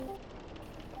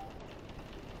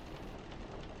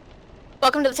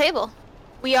Welcome to the table.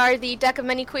 We are the Deck of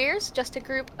Many Queers, just a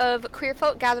group of queer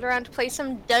folk gathered around to play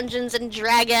some Dungeons and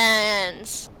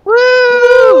Dragons. Woo!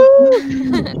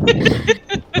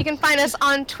 You can find us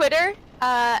on Twitter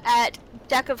at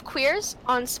Deck of Queers,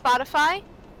 on Spotify,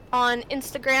 on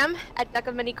Instagram at Deck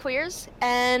of Many Queers,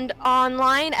 and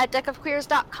online at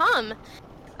deckofqueers.com.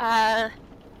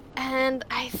 And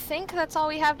I think that's all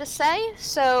we have to say,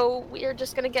 so we're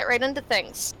just going to get right into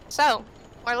things. So,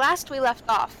 where last we left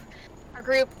off, a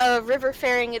group of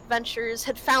river-faring adventurers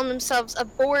had found themselves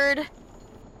aboard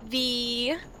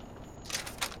the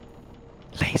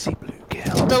Lazy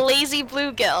Bluegill. The Lazy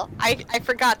Bluegill. I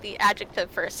forgot the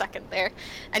adjective for a second there.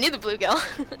 I knew the bluegill.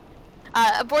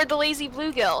 Aboard the Lazy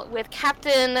Bluegill with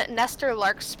Captain Nestor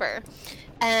Larkspur.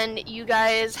 And you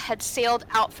guys had sailed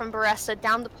out from Baressa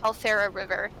down the Palthera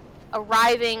River,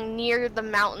 arriving near the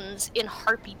mountains in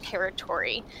Harpy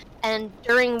territory. And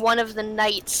during one of the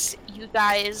nights, you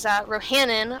guys,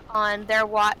 Rohannon, on their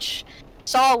watch,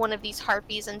 saw one of these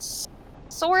harpies and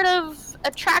sort of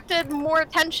attracted more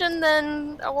attention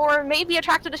than, or maybe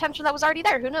attracted attention that was already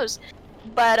there, who knows.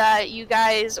 But you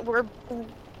guys were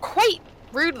quite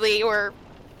rudely or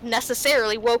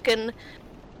necessarily woken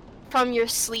from your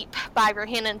sleep by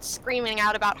Rohannon screaming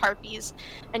out about harpies,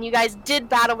 and you guys did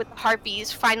battle with the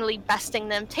harpies, finally besting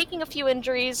them, taking a few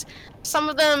injuries, some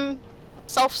of them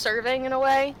self-serving in a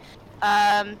way,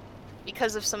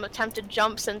 because of some attempted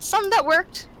jumps, and some that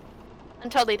worked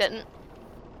until they didn't.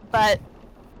 But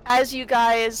as you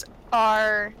guys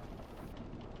are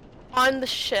on the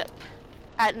ship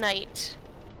at night,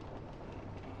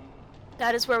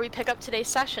 that is where we pick up today's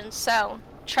session. So,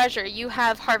 Treasure, you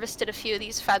have harvested a few of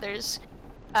these feathers.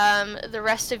 The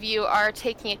rest of you are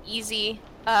taking it easy,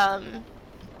 and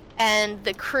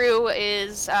the crew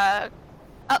is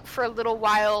up for a little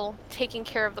while taking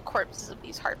care of the corpses of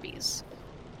these harpies.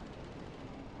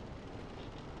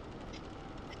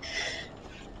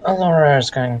 Laura is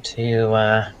going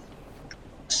to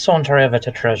saunter over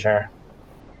to Treasure,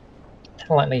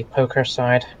 lightly poke her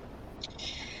side.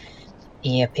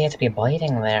 You appear to be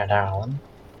bleeding there, darling.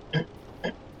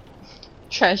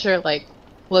 Treasure,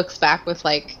 looks back with,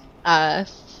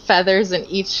 feathers in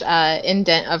each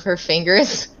indent of her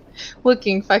fingers,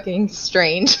 looking fucking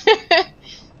strange.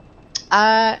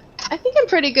 I think I'm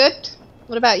pretty good.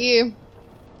 What about you?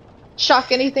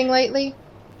 Shock anything lately?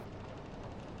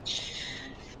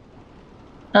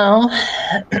 Oh,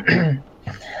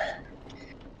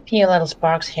 few little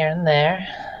sparks here and there.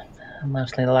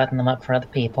 Mostly lighting them up for other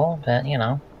people, but,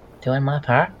 doing my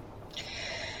part.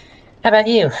 How about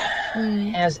you?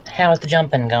 How's the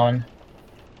jumping going?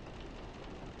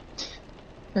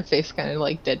 Her face kind of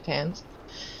deadpans.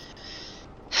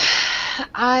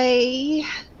 I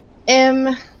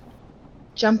am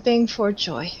jumping for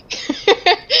joy.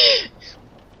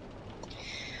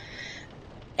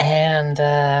 And,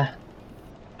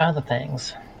 other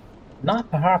things. Not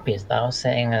for harpies, though,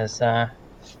 seeing as,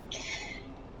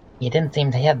 you didn't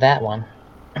seem to hit that one.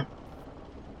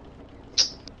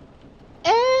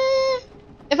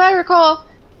 If I recall,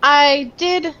 I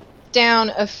did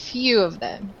down a few of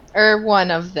them. Or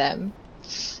one of them.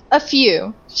 A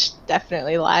few.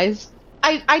 Definitely lies.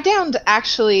 I downed,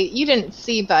 actually, you didn't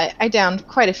see, but I downed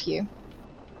quite a few.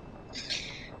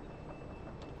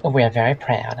 We're very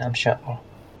proud, I'm sure.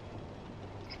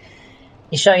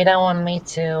 You sure you don't want me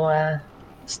to,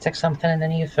 stick something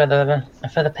in you for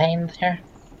the pain here?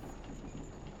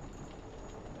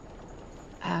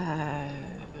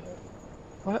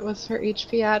 What was her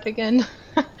HP at again?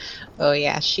 Oh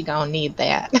yeah, she gonna need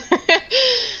that.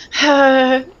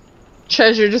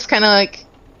 Treasure just kind of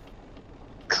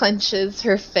clenches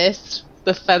her fist.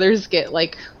 The feathers get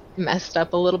messed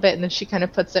up a little bit, and then she kind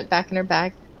of puts it back in her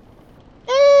bag.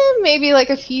 Maybe a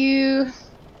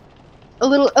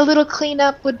little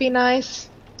cleanup would be nice.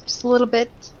 Just a little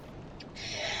bit.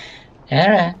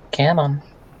 Alright, come on.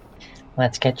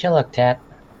 Let's get you looked at.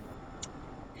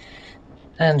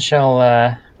 And she'll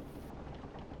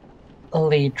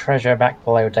lead Treasure back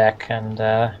below deck and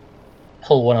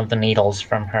pull one of the needles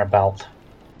from her belt.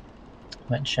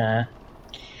 Which,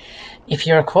 if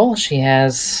you recall, she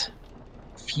has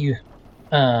fused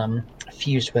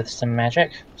with some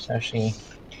magic. So she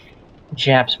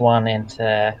jabs one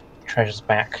into Treasure's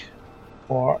back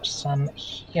for some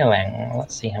healing.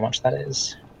 Let's see how much that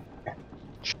is.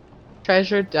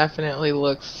 Treasure definitely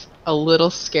looks a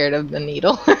little scared of the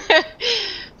needle.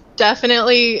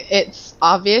 Definitely, it's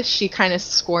obvious. She kind of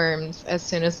squirms as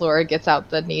soon as Laura gets out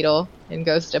the needle and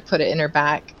goes to put it in her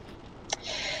back.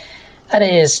 That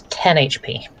is 10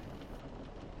 HP.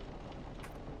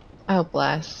 Oh,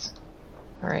 bless.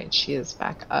 Alright, she is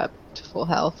back up to full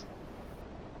health.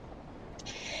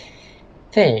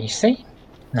 There, you see?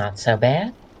 Not so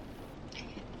bad.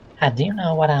 I do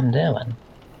know what I'm doing.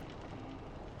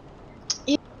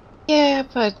 Yeah,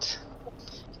 but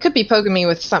you could be poking me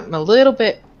with something a little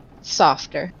bit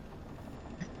softer.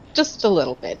 Just a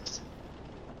little bit.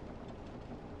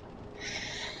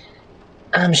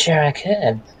 I'm sure I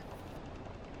could.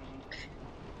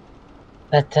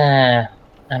 But, I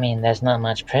mean, there's not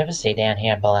much privacy down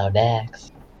here below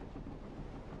decks.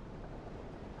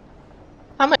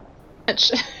 How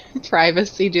much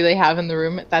privacy do they have in the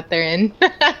room that they're in?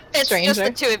 It's Stranger.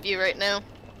 just the two of you right now.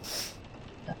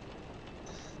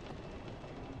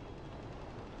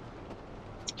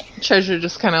 Treasure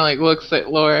just kind of like looks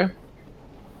at Laura.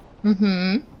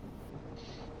 Mm-hmm.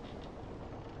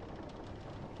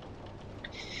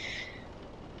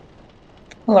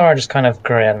 Laura just kind of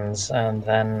grins and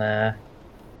then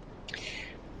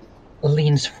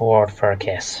leans forward for a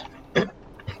kiss.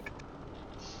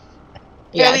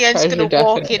 Yeah, Alien's Treasure gonna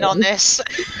walk in on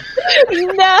definitely.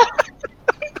 this. No.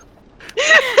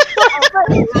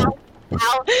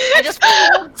 Ow. I just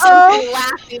pulled something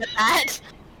laughing at that.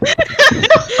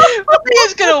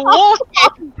 Alien's gonna walk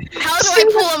in. How do I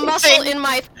pull a muscle in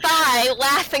my thigh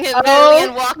laughing at Oh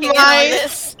Verlian walking in my on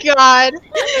this? God.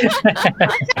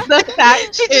 The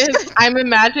fact She just- is, I'm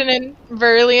imagining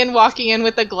Verlian walking in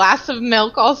with a glass of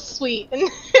milk all sweet and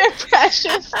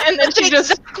precious, and then she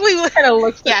just exactly what. kind of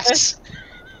looks at Yes.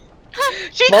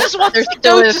 She Well, just wants there to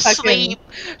still go to is fucking- sleep.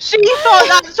 She thought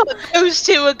that's what those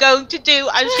two are going to do,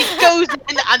 and she goes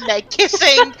in and they're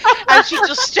kissing, and she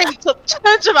just straight up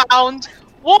turns around,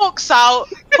 walks out,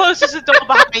 closes the door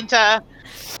behind her,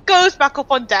 goes back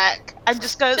up on deck, and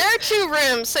just goes. There are two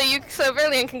rooms, so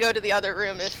Verlian can go to the other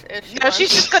room if she No, wants.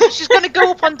 she's gonna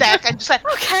go up on deck and just like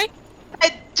Okay.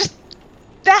 just.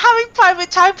 They're having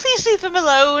private time. Please leave them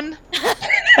alone.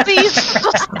 Please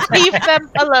just leave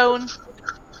them alone.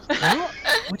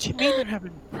 What do you mean they're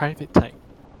having private time?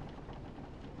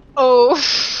 Oh.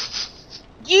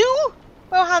 You,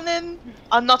 Rohannon,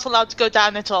 are not allowed to go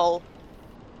down at all.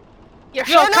 You're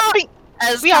We are sure not? camping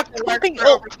As we are Captain camping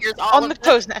Larkspur up overhears all on of the this.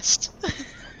 crow's nest.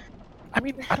 I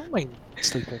mean, I don't mind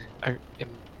sleeping out in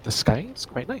the sky. It's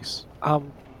quite nice.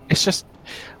 It's just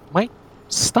my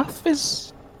stuff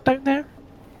is down there.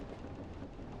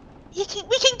 We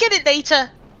can get it later.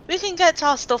 We can get to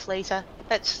our stuff later.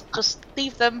 Let's just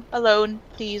leave them alone,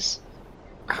 please.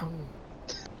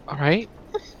 All right,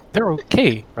 they're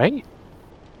okay, right?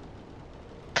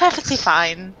 Perfectly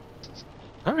fine.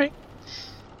 All right.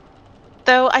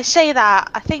 Though I say that,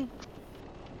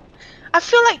 I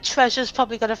feel like Treasure's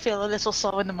probably gonna feel a little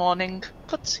sore in the morning.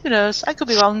 But who knows? I could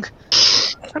be wrong.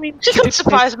 I mean, She did hasn't take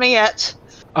surprised me yet.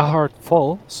 a hard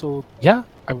fall, so yeah,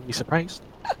 I wouldn't be surprised.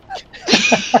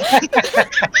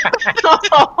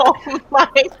 Oh my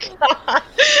God.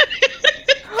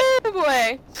 Oh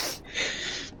boy.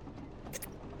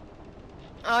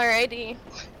 Alrighty.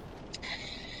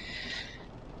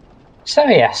 So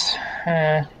yes,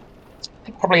 I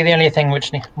think probably the only thing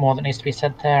more that needs to be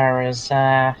said there is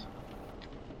Alora's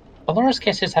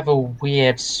kisses have a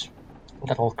weird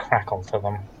little crackle to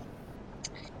them.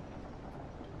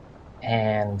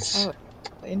 And Oh,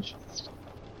 interesting.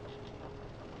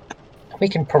 we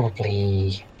can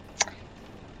probably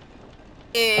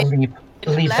Eh, leave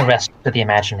the black? rest to the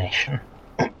imagination.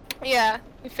 Yeah,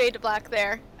 we fade to black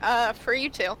there. For you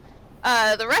two.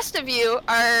 The rest of you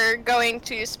are going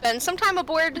to spend some time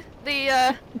aboard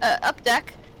the up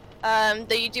deck. Though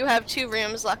you do have two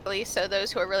rooms, luckily, so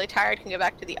those who are really tired can go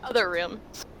back to the other room.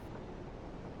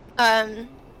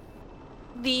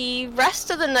 The rest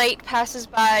of the night passes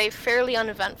by fairly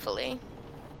uneventfully.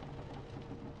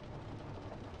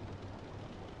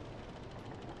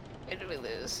 Where did we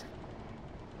lose?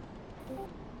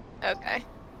 Okay.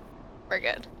 We're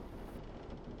good.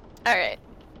 Alright.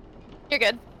 You're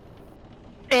good.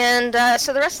 And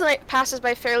so the rest of the night passes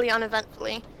by fairly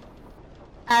uneventfully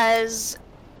as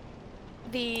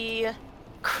the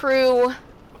crew,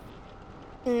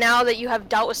 now that you have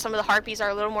dealt with some of the harpies, are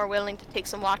a little more willing to take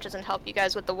some watches and help you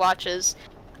guys with the watches.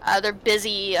 They're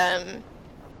busy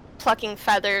plucking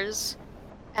feathers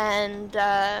and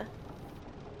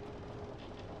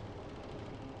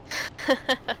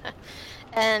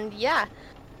and yeah,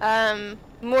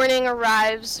 morning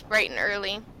arrives bright and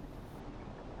early.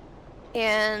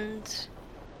 And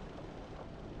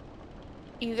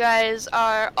you guys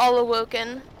are all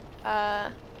awoken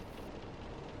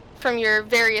from your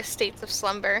various states of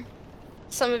slumber.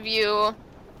 Some of you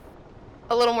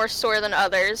a little more sore than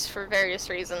others for various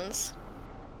reasons.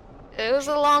 It was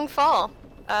a long fall.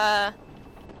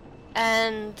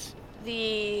 And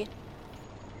the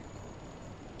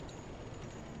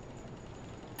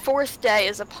fourth day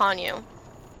is upon you.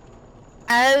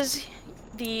 as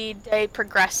the day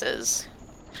progresses,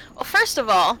 well, first of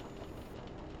all,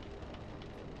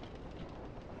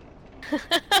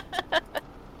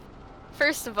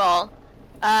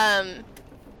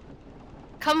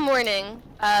 come morning,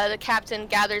 the captain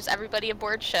gathers everybody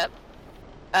aboard ship,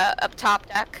 up top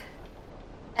deck,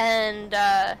 and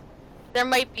there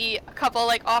might be a couple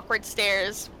like awkward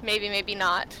stares, maybe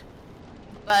not,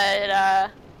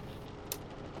 but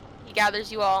he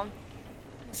gathers you all.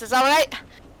 He says, "All right,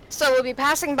 so we'll be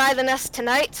passing by the nest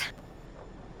tonight.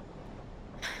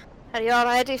 Are you all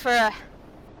ready for a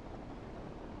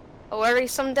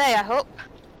worrisome day, I hope?"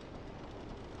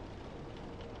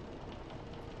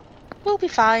 We'll be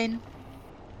fine.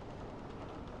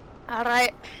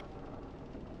 Alright.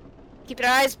 Keep your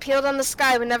eyes peeled on the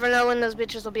sky. We never know when those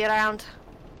bitches will be around.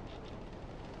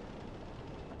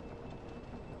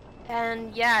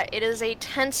 And yeah, it is a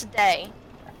tense day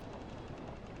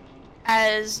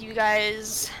as you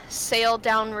guys sail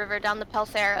downriver down the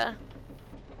Pelthera.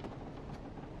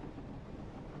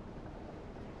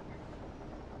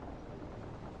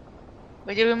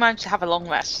 We do manage to have a long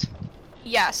rest.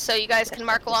 Yeah, so you guys can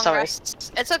mark long Sorry.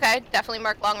 rests. It's okay, definitely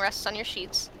mark long rests on your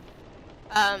sheets.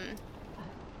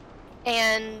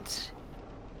 And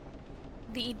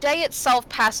the day itself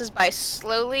passes by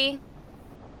slowly,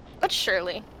 but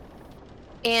surely.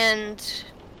 And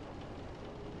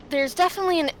there's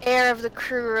definitely an air of the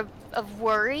crew of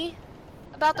worry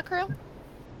about the crew.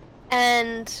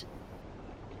 And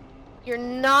you're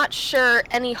not sure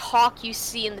any hawk you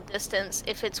see in the distance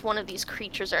if it's one of these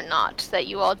creatures or not that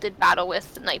you all did battle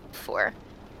with the night before.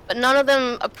 But none of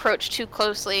them approach too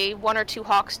closely. One or two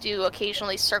hawks do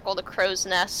occasionally circle the crow's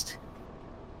nest.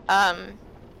 And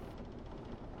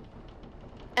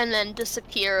then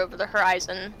disappear over the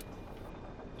horizon,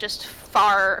 just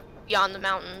far beyond the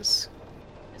mountains,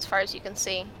 as far as you can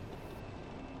see.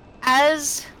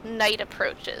 As night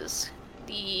approaches,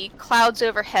 the clouds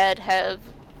overhead have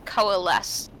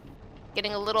coalesced,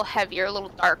 getting a little heavier, a little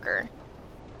darker.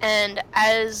 And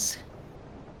as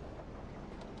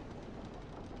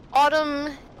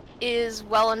autumn is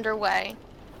well underway,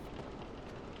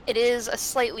 it is a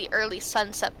slightly early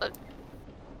sunset, but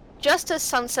just as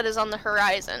sunset is on the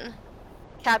horizon,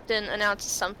 Captain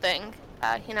announces something.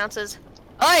 He announces,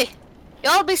 "Oi!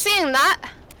 Y'all be seeing that!"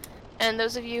 And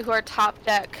those of you who are top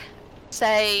deck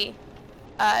say,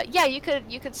 yeah, you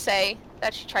could say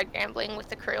that she tried gambling with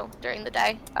the crew during the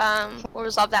day. We'll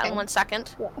resolve that in 1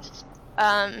 second. Yes.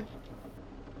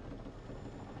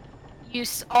 You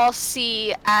all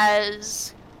see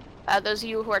as those of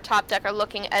you who are top deck are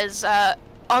looking as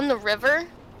on the river,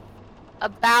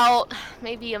 about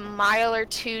maybe a mile or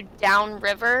two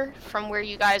downriver from where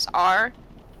you guys are,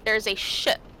 there's a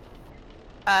ship.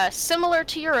 Similar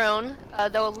to your own,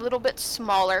 though a little bit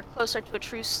smaller, closer to a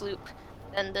true sloop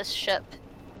than this ship.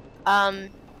 And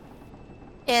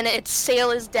its sail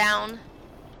is down,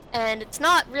 and it's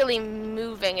not really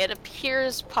moving. It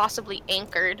appears possibly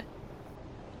anchored.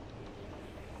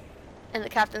 And the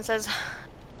captain says,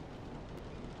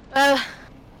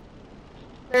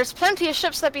 "There's plenty of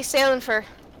ships that be sailing for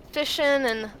fishing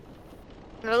and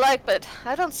the like, but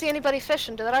I don't see anybody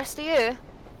fishing. Do the rest of you?"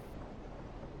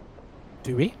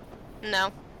 Do we?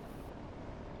 No.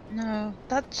 No,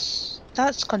 that's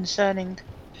concerning.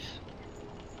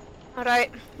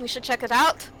 Alright, we should check it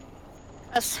out.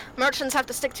 Us merchants have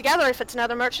to stick together. If it's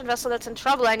another merchant vessel that's in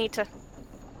trouble, I need to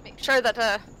make sure that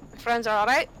my friends are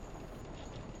alright.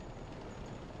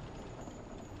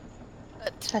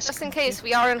 But That's just in good. case,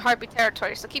 we are in Harpy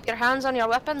territory, so keep your hands on your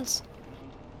weapons.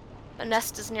 The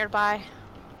nest is nearby.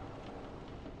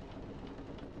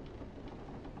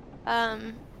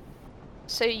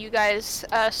 So you guys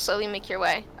slowly make your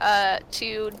way.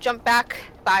 To jump back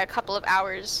by a couple of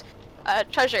hours,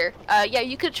 Treasure, yeah,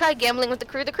 you could try gambling with the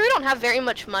crew. The crew don't have very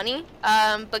much money,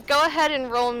 but go ahead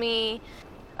and roll me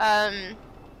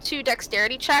 2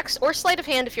 dexterity checks, or sleight of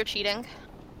hand if you're cheating.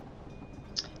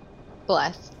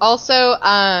 Bless. Also,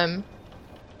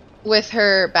 with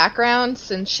her background,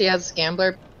 since she has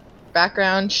gambler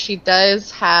background, she does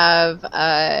have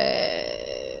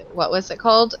what was it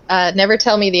called? Never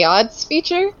Tell Me the Odds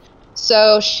feature.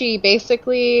 So she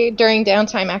basically, during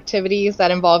downtime activities that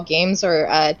involve games or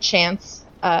chance,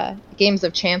 games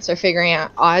of chance or figuring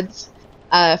out odds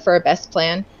for a best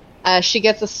plan, she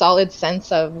gets a solid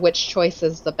sense of which choice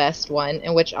is the best one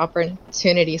and which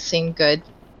opportunities seem good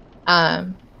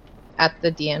at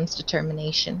the DM's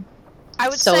determination. I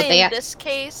would So say they- in this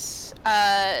case,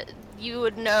 you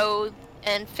would know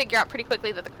and figure out pretty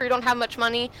quickly that the crew don't have much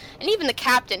money, and even the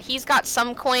captain, he's got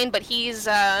some coin, but he's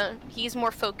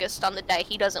more focused on the day.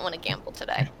 He doesn't want to gamble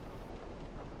today.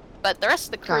 but the rest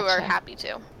of the crew are Gotcha. happy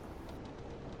to.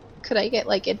 Could I get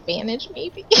like advantage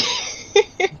maybe?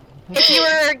 If you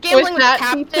were gambling with the that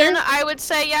captain, feature? I would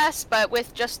say yes, but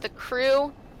with just the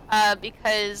crew,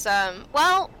 because,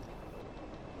 well,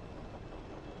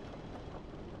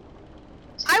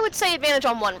 I would say advantage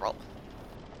on one roll.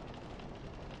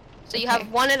 So you Okay.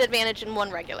 have one at advantage and one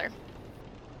regular.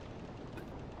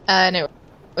 No.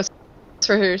 Was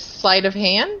for her sleight of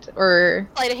hand or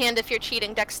Sleight of hand if you're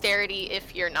cheating, dexterity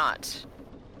if you're not.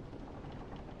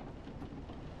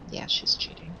 yeah, she's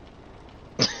cheating.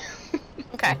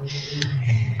 Okay.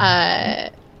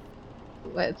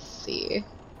 Let's see.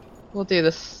 We'll do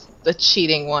the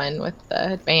cheating one with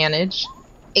the advantage.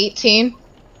 18.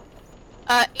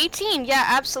 18, yeah,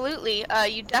 absolutely.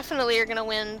 You definitely are gonna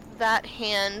win that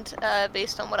hand,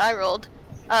 based on what I rolled.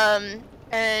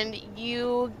 And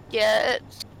you get...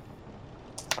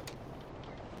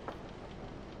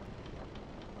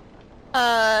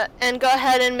 and go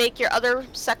ahead and make your other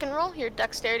second roll, your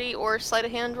dexterity or sleight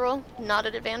of hand roll, not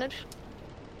at advantage.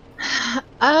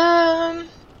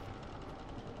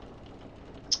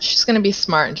 She's gonna be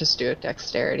smart and just do a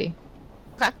dexterity.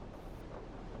 Okay.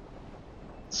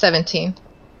 17.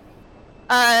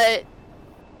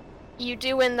 You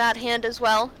do win that hand as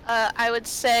well. I would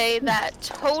say that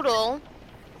total...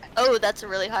 Oh, that's a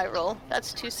really high roll.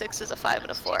 That's 2 6s, a 5,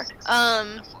 and a 4.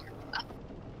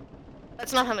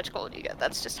 That's not how much gold you get.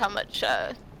 That's just how much,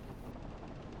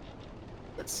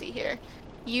 let's see here.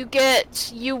 You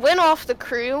win off the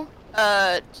crew,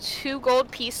 2 gold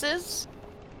pieces,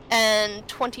 and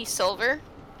 20 silver,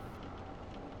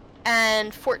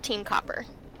 and 14 copper.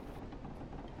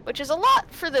 Which is a lot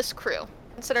for this crew,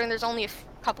 considering there's only a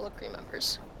couple of crew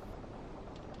members.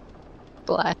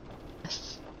 Bless.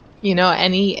 You know,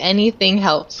 anything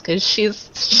helps because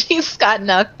she's got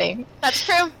nothing. That's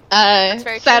true. That's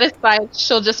very true. Satisfied,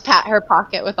 she'll just pat her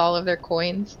pocket with all of their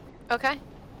coins. Okay.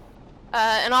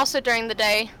 And also during the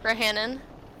day, Rohannon.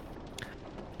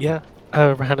 Yeah,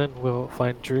 Rohannon will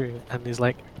find Drew and he's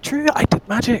like, Drew, I did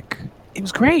magic. It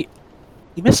was great.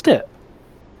 You missed it.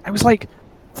 I was like,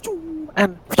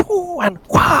 and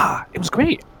wah. It was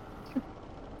great.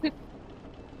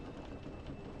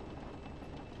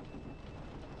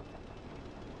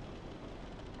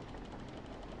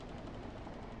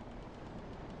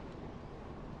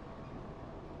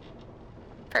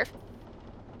 Perfect.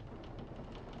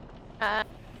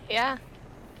 Yeah.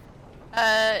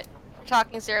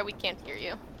 Talking Zero, we can't hear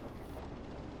you.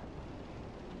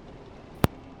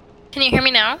 Can you hear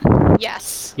me now?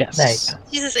 Yes. Yes. There you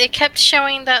go. Jesus, it kept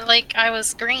showing that like I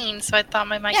was green, so I thought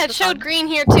my mic Yeah, it was showed on. green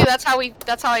here too. That's how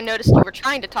I noticed you were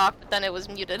trying to talk, but then it was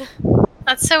muted.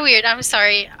 That's so weird. I'm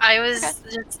sorry. I was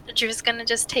Okay. Drew's gonna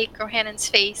just take Rohannon's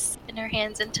face in her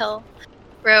hands and tell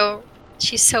Ro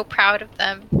she's so proud of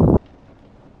them.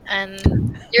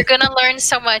 And you're gonna learn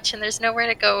so much, and there's nowhere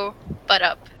to go but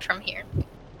up from here.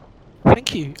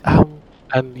 Thank you.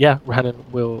 And yeah, Rohannon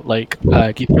will like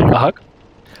give you a hug.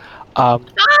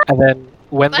 And then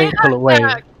when they pull away,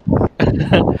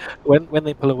 when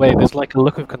they pull away, there's like a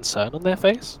look of concern on their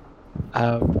face,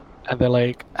 and they're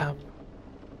like,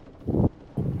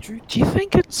 Drew, do you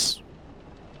think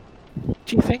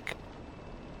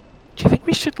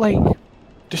we should like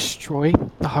destroy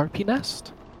the harpy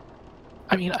nest?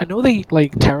 I mean, I know they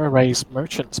like terrorize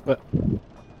merchants, but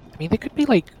I mean they could be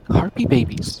like harpy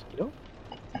babies, you know?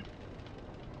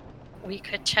 We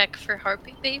could check for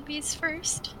harpy babies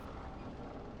first.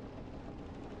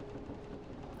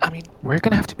 I mean, we're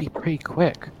gonna have to be pretty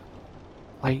quick.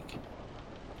 Like,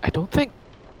 I don't think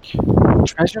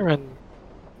Treasure and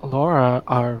Laura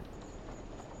are,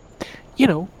 you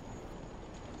know.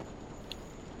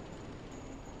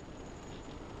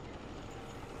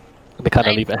 They kind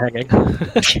of leave it hanging.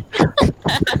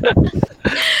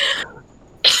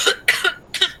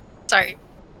 Sorry.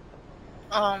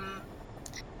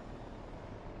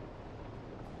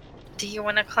 Do you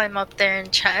want to climb up there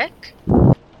and check?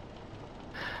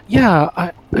 Yeah,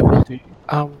 I will do.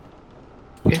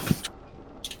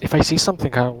 If I see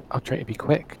something, I'll try to be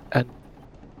quick. And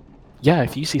yeah,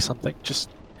 if you see something, just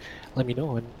let me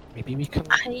know, and maybe we can.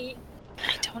 I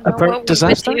don't know Avert what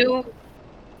disaster? we would do.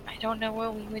 I don't know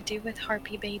what we would do with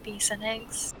harpy babies and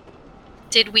eggs.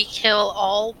 Did we kill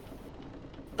all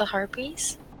the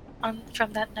harpies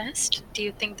from that nest? Do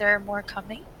you think there are more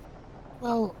coming?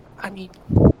 Well, I mean,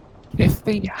 if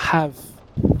they have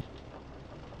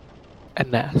a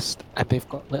nest and they've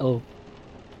got little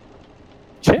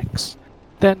chicks,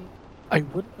 then I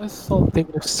wouldn't have thought they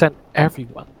would have sent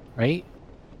everyone, right?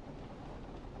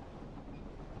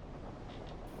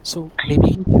 So maybe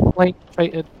you can, like, try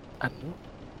to, I don't know,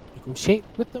 negotiate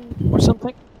with them or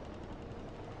something?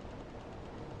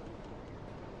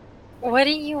 What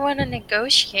do you want to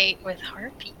negotiate with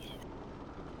harpies?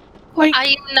 Like,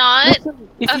 I'm not. listen,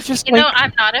 if you just like,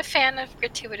 I'm not a fan of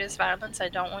gratuitous violence. I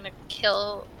don't want to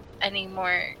kill any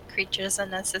more creatures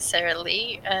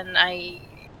unnecessarily, and I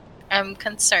am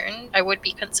concerned. I would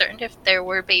be concerned if there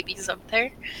were babies up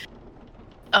there.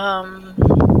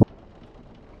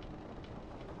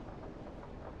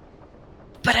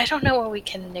 But I don't know what we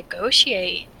can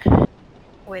negotiate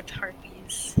with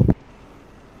harpies.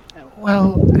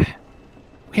 well,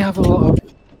 we have a lot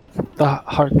of the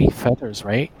harpy feathers,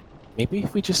 right? Maybe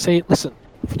if we just say, listen,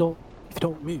 if you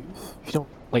don't move, if you don't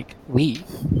like leave,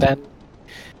 then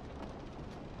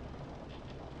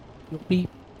you'll be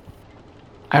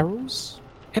arrows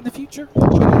in the future.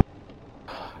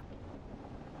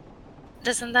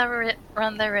 Doesn't that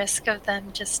run the risk of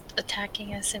them just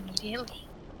attacking us immediately?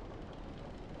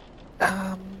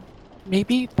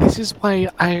 Maybe this is why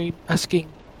I'm asking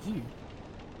you.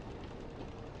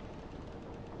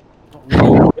 Not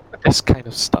really good at this kind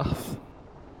of stuff.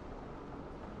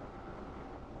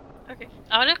 Okay.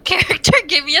 Out of character,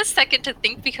 give me a second to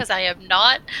think because I am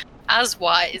not as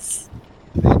wise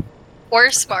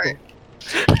or smart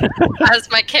as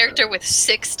my character with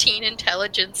 16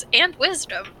 intelligence and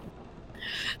wisdom.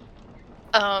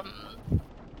 I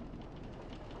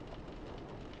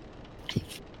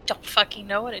don't fucking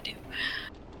know what to do.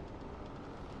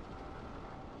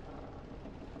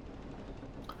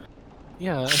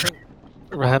 Yeah, I think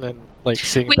Rhiannon, like,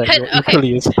 seeing We that could- you're okay,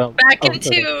 equally as dumb. Back Oh,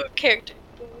 sorry. into character.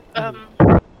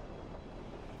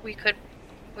 We could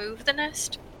move the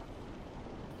nest.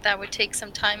 That would take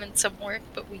some time and some work,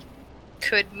 but we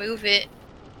could move it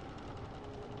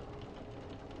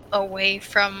away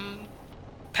from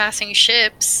passing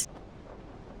ships.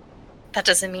 That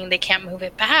doesn't mean they can't move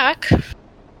it back.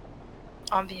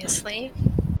 Obviously.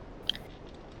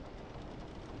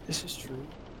 This is true.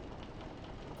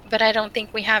 But I don't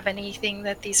think we have anything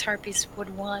that these harpies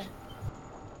would want.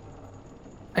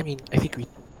 I mean, I think we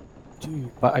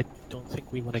do, but I don't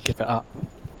think we want to give it up.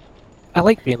 I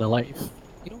like being alive,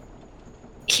 you know?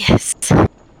 Yes.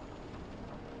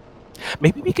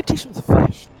 Maybe we could teach them to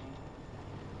fish.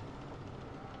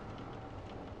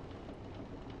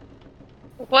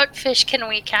 What fish can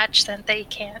we catch that they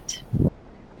can't?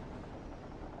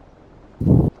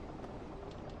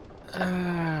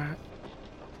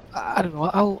 I don't know.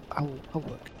 I'll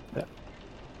look. But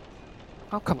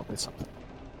I'll come up with something.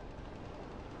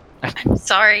 I'm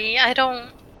sorry, I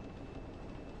don't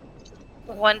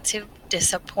want to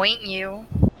disappoint you.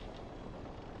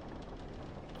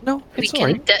 No, it's we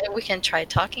alright. we can try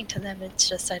talking to them. It's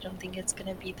just I don't think it's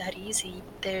gonna be that easy.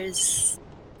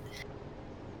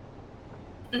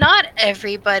 Not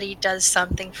everybody does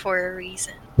something for a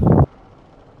reason.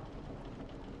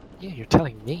 Yeah, you're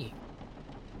telling me.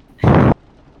 And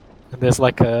there's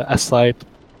like a side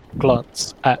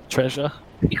glance at Treasure.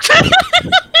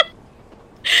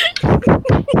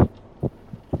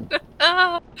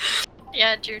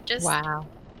 Yeah, Drew just Wow.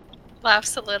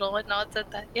 laughs a little and nods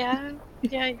at that. Yeah,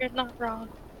 you're not wrong.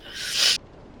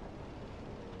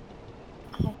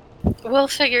 We'll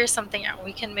figure something out.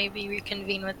 We can maybe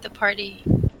reconvene with the party.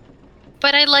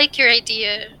 But I like your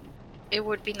idea. It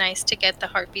would be nice to get the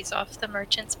harpies off the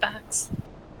merchants' backs.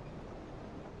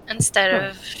 Instead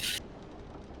of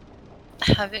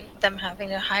having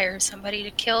to hire somebody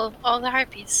to kill all the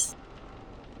harpies.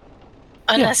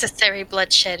 Unnecessary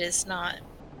bloodshed is not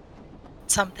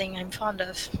something I'm fond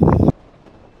of.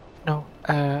 No,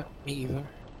 me either.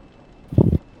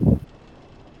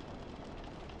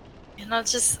 And I'll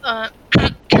just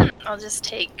I'll just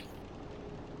take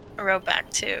a row back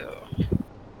to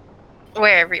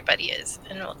where everybody is,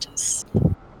 and we'll just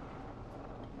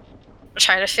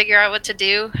try to figure out what to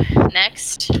do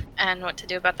next and what to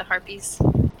do about the harpies.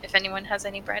 If anyone has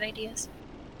any bright ideas,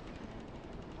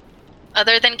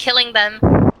 other than killing them,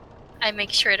 I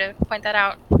make sure to point that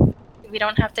out. We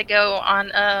don't have to go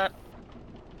on a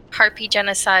harpy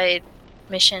genocide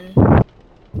mission.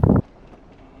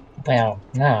 Well,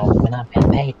 no, we're not being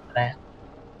paid for that.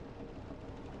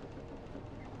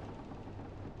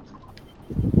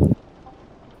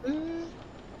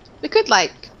 We could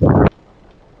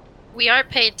We are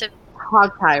paid to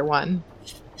hogtie one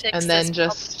fix and this then problem.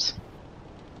 just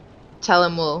tell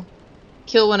them we'll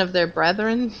kill one of their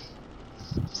brethren,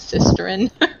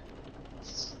 sisterin.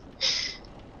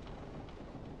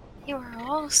 You are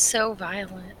all so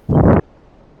violent.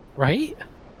 Right?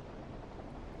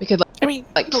 We could I mean,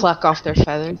 pluck off their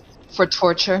feathers for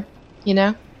torture, you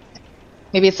know?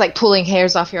 Maybe it's like pulling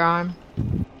hairs off your arm.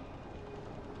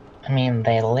 I mean,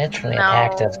 they literally No.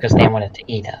 attacked us because they wanted to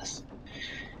eat us. uh,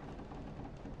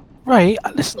 Mm. right?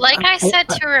 Listen, Like I said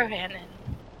to Rohannon,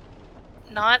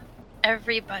 not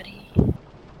everybody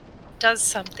does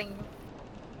something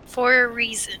for a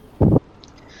reason.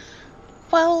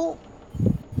 Well,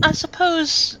 I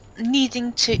suppose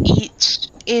needing to eat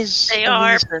is They a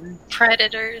are reason.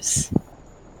 predators.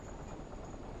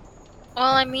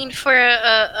 Well, I mean, for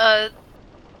a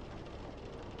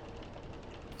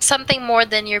something more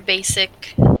than your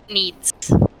basic needs.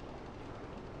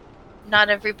 Not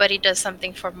everybody does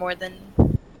something for more than,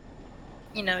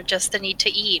 just the need to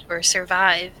eat or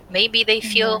survive. Maybe they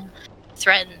feel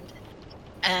threatened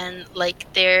and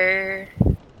like their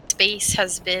space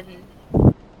has been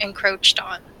encroached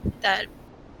on. That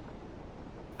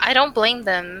I don't blame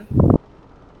them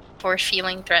for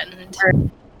feeling threatened.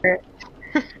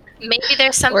 Maybe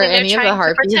there's something they're any of the trying to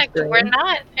harpies protect. We're doing?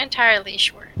 not entirely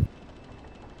sure.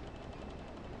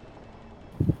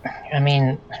 I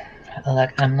mean, look,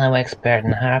 I'm no expert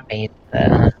in harpies,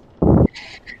 but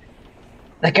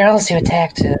the girls who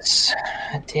attacked us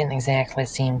didn't exactly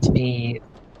seem to be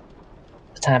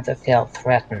the type that felt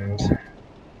threatened.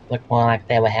 Looked more like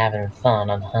they were having fun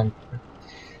and hunting.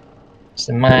 There's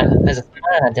a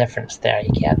minor difference there,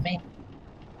 you get me?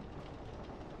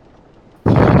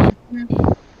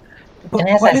 But And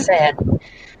as what I if- said,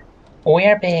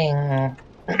 we're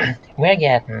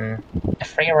getting a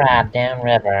free ride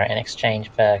downriver in exchange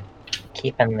for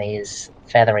keeping these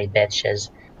feathery bitches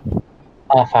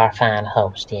off our fine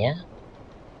host, yeah?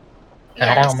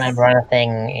 I don't Yes, remember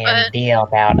anything in the but deal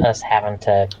about us having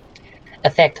to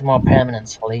affect a more permanent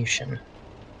solution.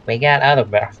 We got other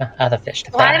fish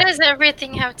to why fry. does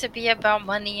everything have to be about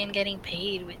money and getting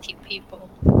paid with you people?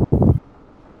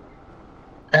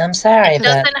 I'm sorry, It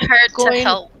but doesn't hurt to going-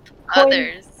 help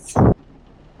others. To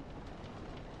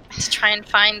try and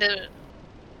find a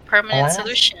permanent What?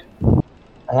 solution.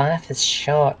 life is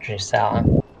short, Drusilla.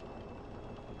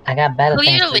 I got better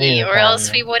things to Clearly, do or else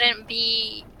we than... wouldn't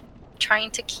be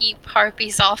trying to keep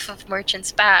harpies off of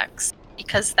merchants' backs,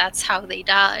 because that's how they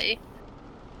die.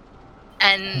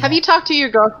 And Have you talked to your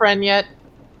girlfriend yet?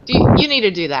 You need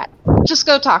to do that. Just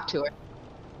go talk to her.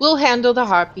 We'll handle the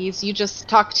harpies. You just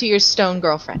talk to your stone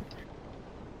girlfriend.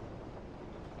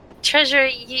 Treasure,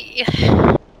 You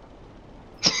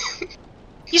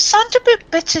sound a bit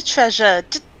bitter, Treasure.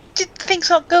 Did things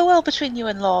not go well between you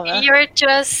and Laura? you're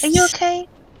just... Are you okay?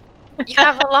 You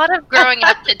have a lot of growing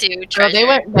up to do, Oh, Treasure. they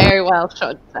went very well,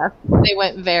 Seth. They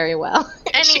went very well.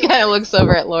 She Anyway. kind of looks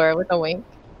over at Laura with a wink.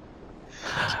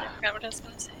 I forgot what I was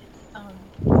going to say.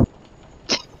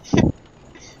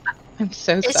 I'm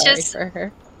so It's sorry just- for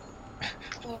her.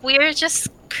 We're just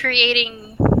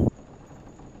creating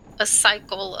a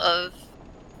cycle of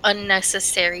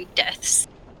unnecessary deaths.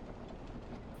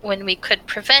 When we could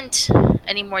prevent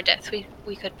any more deaths,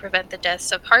 we could prevent the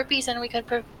deaths of harpies, and we could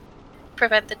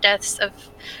prevent the deaths of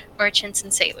merchants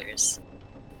and sailors.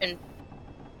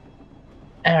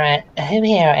 Alright, who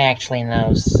here actually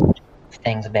knows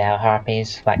things about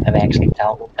harpies? Like they've actually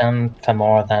dealt with them for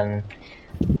more than,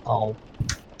 2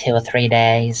 or 3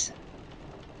 days?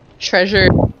 Treasure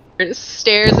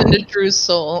stares into Drew's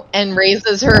soul and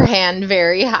raises her hand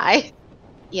very high.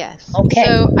 Yes. Okay.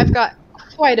 So I've got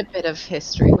quite a bit of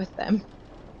history with them.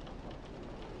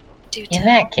 Do In tell.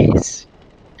 that case,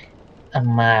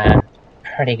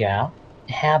 pretty girl,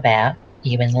 how about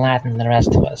you enlighten the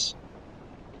rest of us?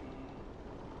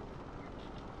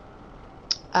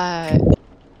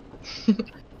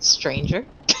 Stranger.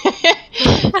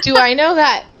 Do I know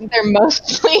that they're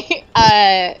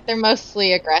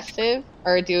mostly aggressive,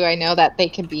 or do I know that they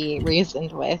can be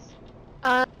reasoned with?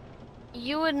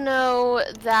 You would know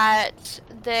that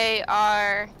they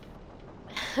are.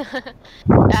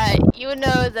 You would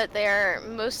know that they're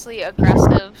mostly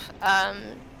aggressive.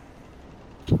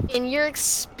 In your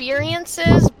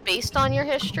experiences, based on your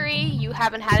history, you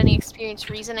haven't had any experience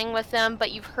reasoning with them,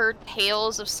 but you've heard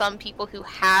tales of some people who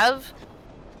have.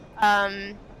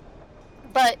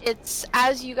 But it's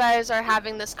as you guys are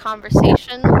having this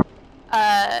conversation,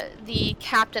 the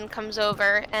captain comes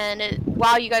over, and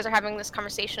while you guys are having this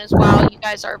conversation as well, you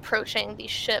guys are approaching the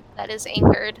ship that is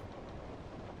anchored.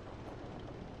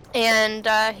 And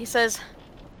he says,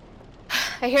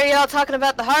 I hear y'all talking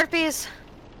about the harpies.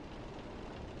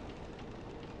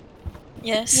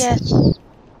 Yes. Yes.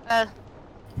 The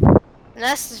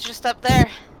nest is just up there,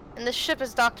 and this ship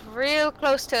is docked real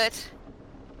close to it.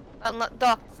 Well, not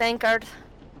docked, it's anchored.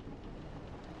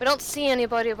 We don't see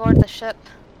anybody aboard the ship.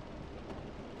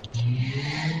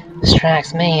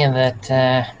 Strikes me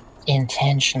that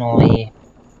intentionally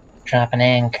dropping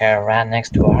anchor right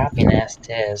next to a harpy nest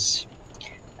is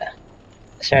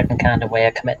a certain kind of way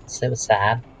of committing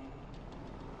suicide.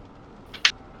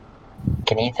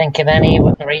 Can you think of any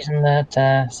reason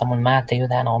that someone might do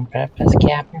that on purpose,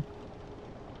 Captain?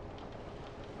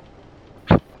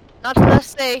 Not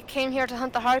unless they came here to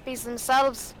hunt the harpies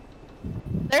themselves.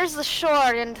 There's the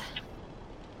shore, and if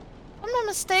I'm not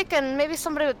mistaken, maybe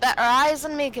somebody with better eyes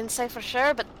than me can say for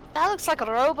sure, but that looks like a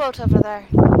rowboat over there.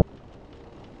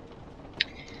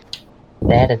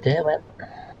 That'd do it.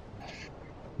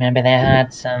 Maybe they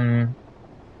had some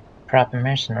proper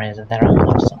mercenaries of their own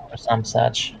or some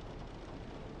such.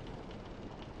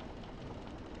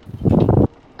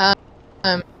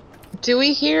 Do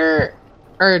we hear,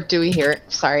 or do we hear it?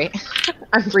 Sorry.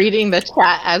 I'm reading the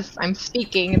chat as I'm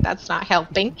speaking, and that's not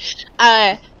helping.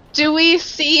 Do we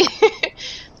see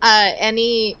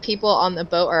any people on the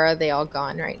boat, or are they all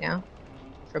gone right now,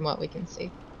 from what we can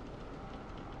see?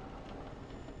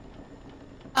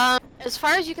 As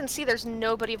far as you can see, there's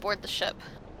nobody aboard the ship.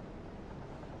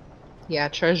 Yeah,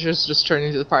 Treasure's just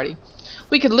turning to the party.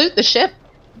 We could loot the ship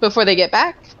before they get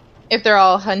back, if they're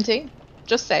all hunting.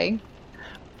 Just saying.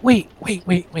 Wait.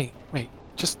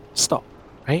 Just stop,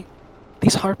 right?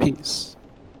 These harpies,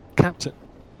 Captain,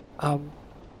 And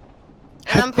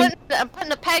I'm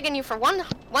putting a peg in you for one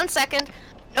second.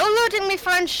 No looting me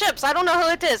foreign ships. I don't know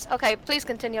who it is. Okay, please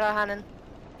continue, Rohannon.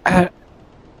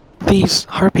 these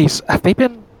harpies, have they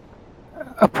been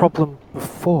a problem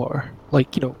before?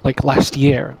 Like, you know, like last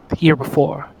year, the year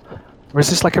before? Or is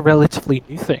this like a relatively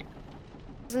new thing?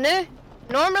 It's new.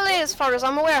 Normally, as far as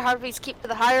I'm aware, harpies keep to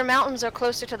the higher mountains or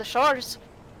closer to the shores.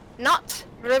 Not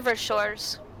river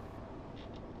shores.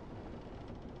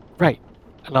 Right.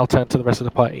 And I'll turn to the rest of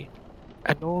the party.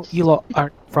 I know you lot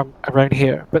aren't from around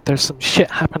here, but there's some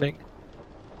shit happening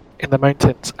in the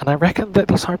mountains, and I reckon that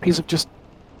these harpies have just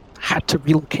had to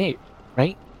relocate,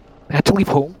 right? They had to leave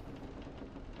home.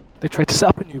 They tried to set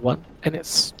up a new one, and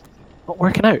it's not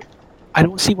working out. I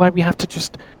don't see why we have to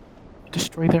just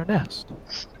destroy their nest.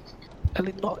 I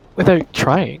mean, not without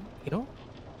trying, you know?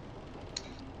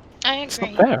 I It's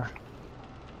not agree. fair.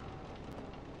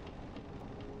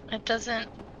 It doesn't.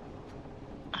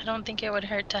 I don't think it would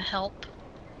hurt to help.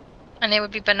 And it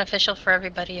would be beneficial for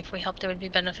everybody. If we helped, it would be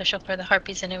beneficial for the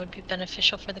harpies, and it would be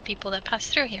beneficial for the people that pass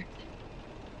through here.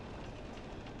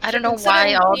 I don't know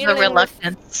why considering all the dealing with-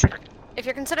 reluctance. If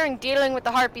you're considering dealing with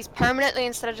the harpies permanently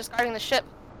instead of just guarding the ship,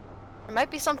 there might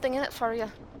be something in it for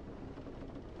you.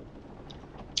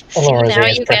 See, Laura now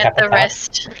is you for get cup the of that.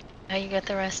 rest. Now you get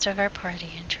the rest of our party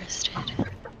interested.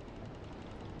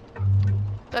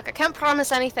 Look, I can't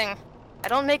promise anything. I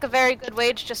don't make a very good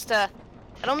wage I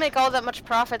don't make all that much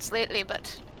profits lately,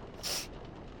 but...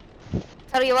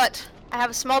 Tell you what, I have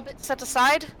a small bit set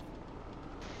aside.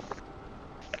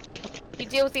 You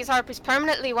deal with these harpies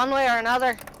permanently, one way or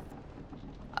another.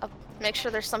 I'll make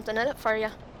sure there's something in it for you.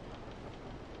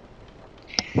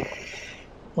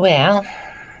 Well,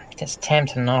 as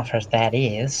tempting offers that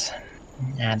is,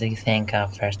 I do think our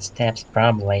first step's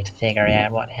probably to figure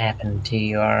out what happened to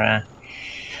your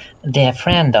dear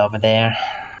friend over there.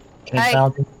 Could Aye. well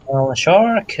be all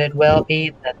ashore, could well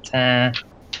be that,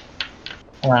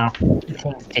 well,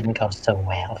 things didn't go so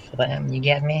well for them, you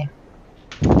get me?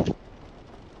 And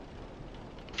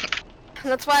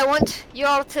that's why I want you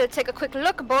all to take a quick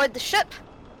look aboard the ship.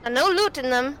 And no loot in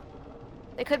them.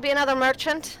 They could be another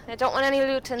merchant. I don't want any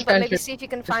loot in, but maybe Treasure see if you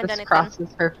can find Just anything. crosses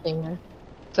her finger,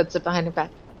 puts it behind her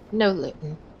back. No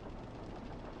looting.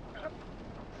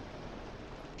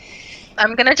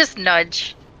 I'm gonna just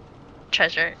nudge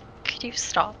Treasure. Could you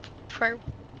stop for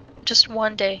just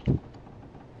one day?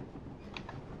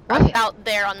 Why? Out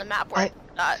there on the map where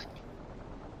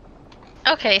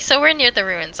Okay, so we're near the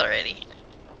ruins already.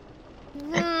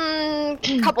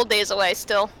 couple days away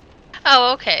still.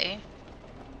 Oh, okay.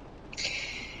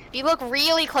 If you look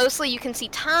really closely, you can see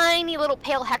tiny little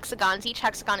pale hexagons. Each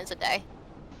hexagon is a day.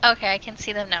 Okay, I can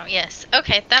see them now. Yes.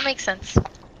 Okay, that makes sense.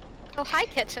 Oh, hi,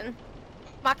 kitten.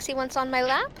 Moxie wants on my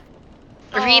lap?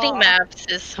 Reading Aw. maps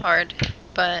is hard,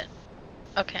 but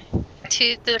okay.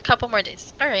 A couple more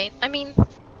days. All right. I mean,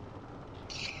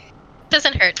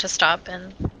 doesn't hurt to stop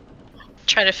and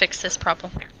try to fix this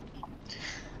problem.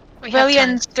 We have time.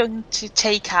 William's going to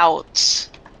take out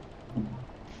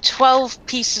 12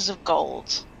 pieces of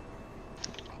gold,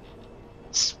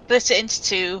 split it into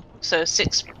two, so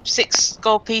six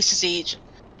gold pieces each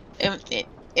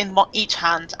in each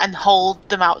hand, and hold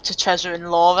them out to Treasure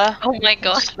and Laura. Oh my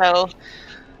god. So,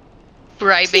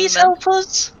 Bribing please them. help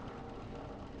us.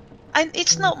 And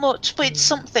it's not much, but it's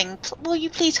something. Will you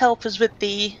please help us with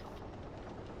the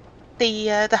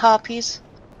harpies?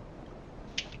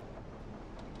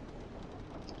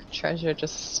 Treasure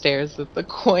just stares at the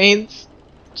coins,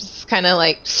 just kind of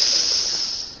like,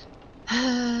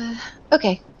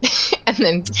 okay. and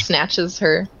then snatches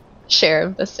her share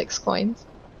of the 6 coins.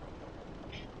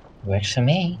 Works for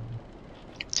me.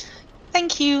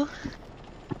 Thank you.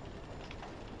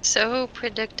 So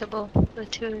predictable, the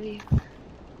two of you.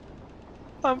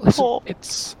 I'm Listen, poor.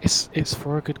 it's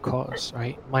for a good cause,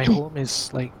 right? My home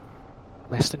is like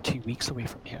less than 2 weeks away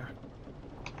from here.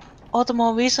 All the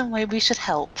more reason why we should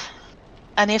help.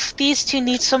 And if these two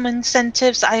need some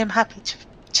incentives, I am happy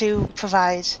to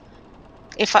provide.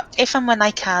 If and when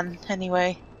I can,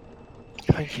 anyway.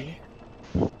 Thank you.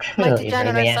 Mighty Truly,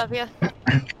 generous Lillian, of you.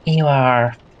 you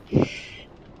are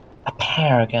a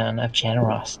paragon of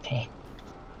generosity.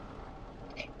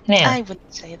 Now, I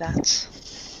wouldn't say that.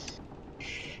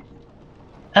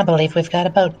 I believe we've got a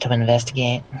boat to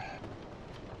investigate.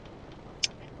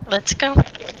 Let's go.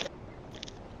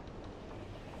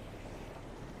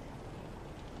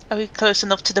 Are we close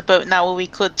enough to the boat now where we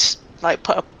could, like,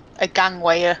 put a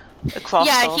gangway across?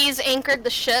 Yeah, or... he's anchored the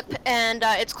ship, and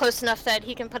it's close enough that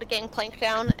he can put a gangplank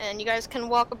down, and you guys can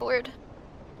walk aboard.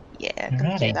 Yeah, can we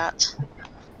do Alrighty. that?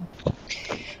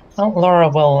 Well, Laura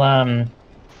will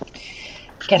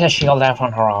get a shield out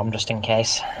on her arm just in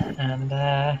case,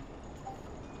 and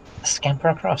scamper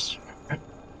across.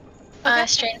 Okay.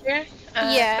 Stranger?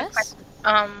 Yes.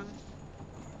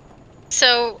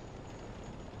 So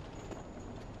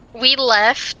we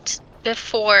left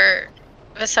before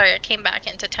Visaria came back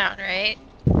into town, right?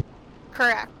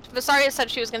 Correct. Visaria said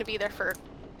she was going to be there for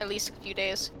at least a few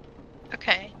days.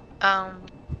 Okay.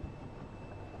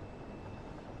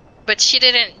 But she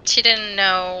didn't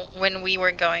know when we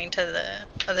were going to the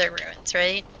other ruins,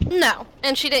 right? No,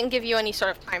 and she didn't give you any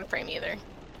sort of time frame either.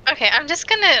 Okay, I'm just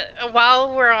gonna,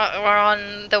 while we're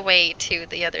on the way to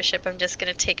the other ship, I'm just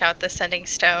gonna take out the sending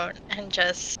stone and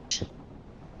just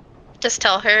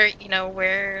tell her, you know,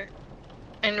 we're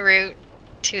en route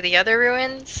to the other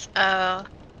ruins.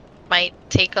 Might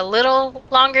take a little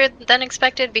longer than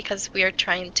expected because we are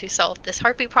trying to solve this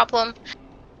harpy problem,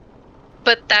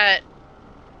 but that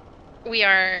we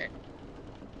are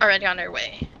already on our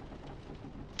way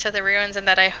to the ruins, and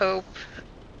that I hope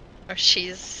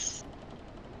she's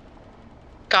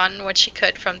gotten what she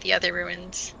could from the other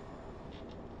ruins,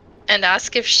 and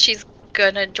ask if she's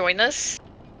gonna join us.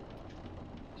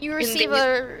 You receive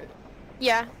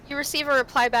you receive a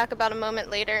reply back about a moment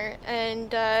later,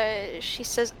 and she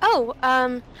says, "Oh,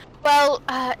 well,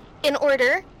 in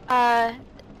order.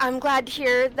 I'm glad to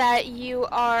hear that you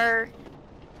are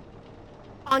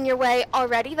on your way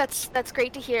already. That's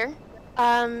great to hear.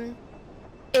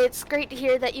 It's great to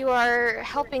hear that you are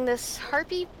helping this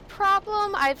harpy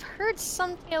problem. I've heard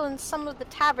some tale in some of the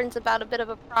taverns about a bit of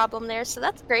a problem there, so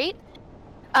that's great.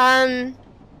 As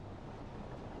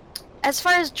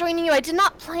far as joining you, I did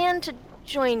not plan to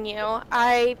join you.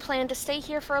 I plan to stay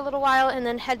here for a little while and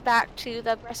then head back to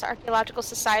the Bressa Archaeological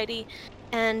Society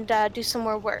and do some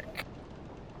more work."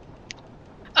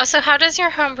 Oh, so how does your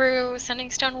homebrew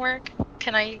sending stone work?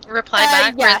 Can I reply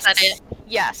back? Yes. Or is that it?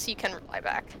 Yes, you can reply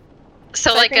back.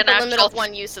 So But like I think an the limit actual of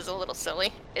one use is a little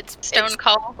silly. It's stone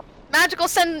call? magical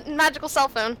cell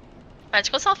phone.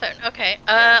 Magical cell phone. Okay.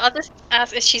 I'll just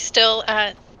ask, is she still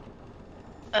at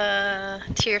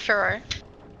Tier Furor?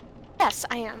 Yes,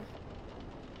 I am.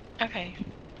 Okay.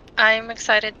 I'm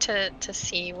excited to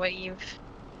see what you've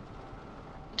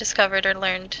discovered or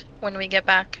learned when we get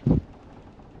back.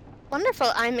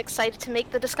 Wonderful. I'm excited to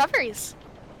make the discoveries.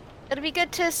 It'll be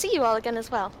good to see you all again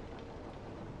as well.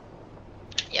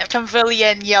 Yep. Can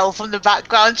Villian yell from the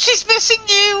background, "She's missing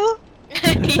you!"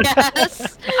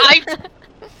 Yes.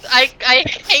 I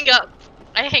hang up.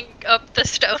 I hang up the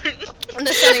stone. When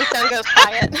the sending stone goes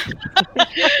quiet.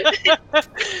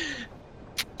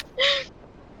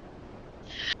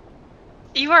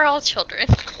 You are all children.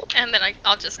 And then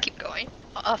I'll just keep going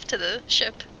off to the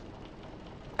ship.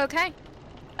 Okay.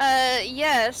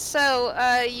 Yeah, so,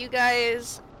 you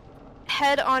guys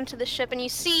head onto the ship and you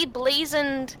see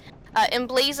emblazoned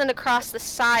across the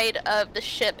side of the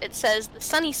ship, it says the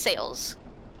Sunny Sails.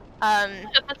 Oh,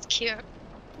 that's cute.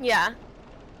 Yeah.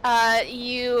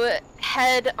 You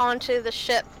head onto the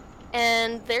ship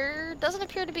and there doesn't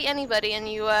appear to be anybody,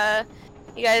 and you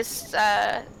guys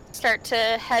start to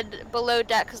head below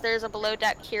deck because there's a below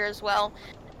deck here as well.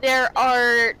 There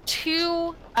are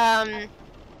two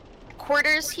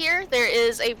quarters here. There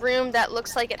is a room that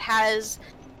looks like it has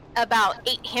about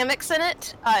 8 hammocks in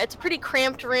it. It's a pretty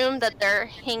cramped room that they're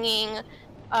hanging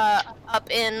up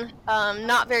in.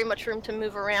 Not very much room to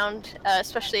move around,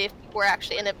 especially if we're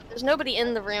actually in it. But there's nobody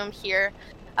in the room here.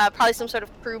 Probably some sort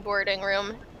of crew boarding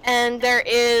room. And there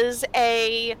is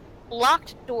a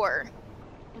locked door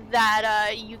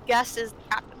that you guess is the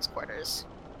captain's quarters.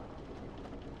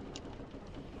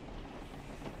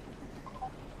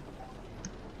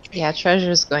 Yeah,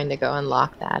 Treasure's going to go and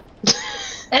lock that.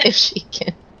 If she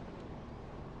can.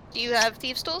 Do you have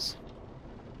thieves' tools?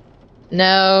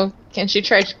 No. Can she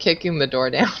try kicking the door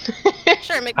down?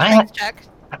 Sure, make a I strength check.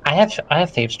 I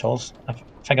have thieves' tools. I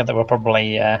figured they were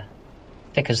probably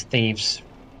thick as thieves,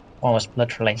 almost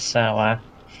literally. So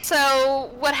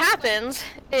So what happens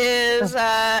is,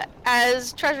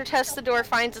 as Treasure tests the door,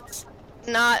 finds it's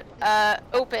not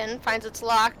open, finds it's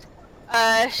locked.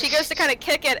 She goes to kind of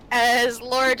kick it as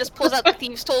Laura just pulls out the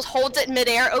thieves' tools, holds it in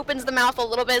midair, opens the mouth a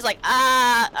little bit, is like,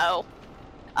 oh.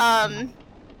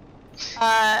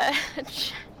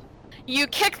 You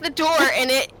kick the door and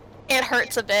it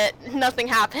hurts a bit. Nothing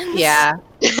happens. Yeah.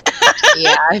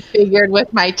 Yeah, I figured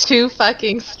with my 2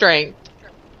 fucking strength.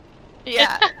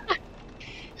 Yeah.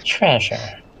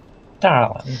 Treasure,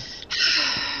 darling.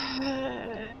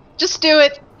 Just do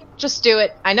it. Just do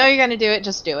it. I know you're gonna do it.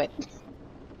 Just do it.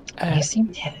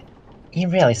 You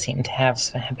really seem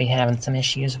to be having some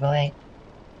issues of late.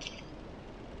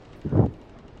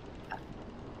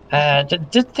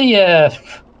 Did the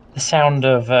sound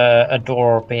of a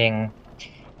door being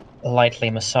lightly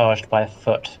massaged by a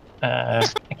foot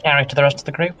carry to the rest of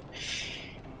the group?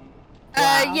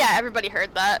 Wow. Yeah, everybody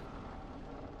heard that.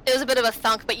 It was a bit of a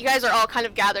thunk, but you guys are all kind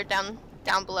of gathered down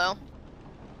below.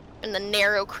 In the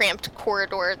narrow, cramped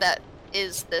corridor that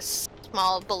is this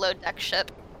small below-deck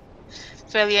ship.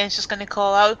 Valian's just gonna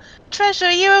call out, Treasure,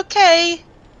 are you okay?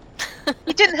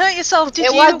 You didn't hurt yourself, did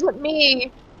It you? wasn't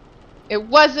me. It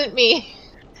wasn't me.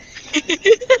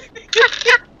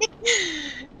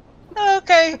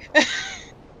 Okay.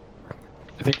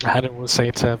 I think Rhiannon will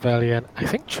say to Valiant, I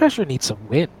think Treasure needs a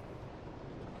win.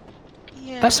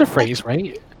 Yeah. That's a phrase,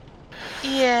 right?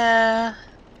 Yeah.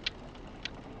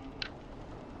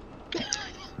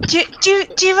 Do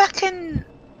you reckon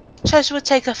Treasure would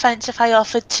take offense if I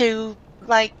offered to,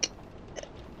 like,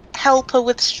 help her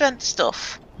with strength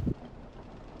stuff?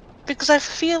 Because I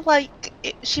feel like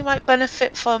she might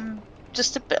benefit from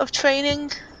just a bit of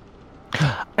training.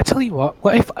 I tell you what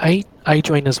if I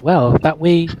join as well? That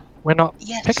way we're not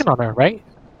Yes. picking on her, right?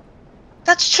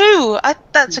 That's true.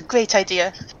 That's a great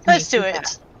idea. Let's do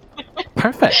it.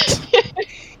 Perfect.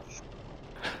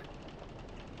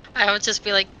 I would just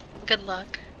be like, good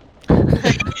luck. So,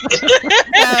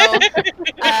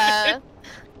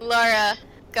 Laura,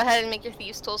 go ahead and make your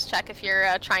thieves' tools check if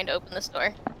you're trying to open this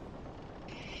door.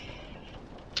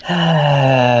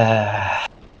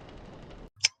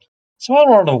 So I'll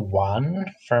roll a 1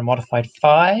 for a modified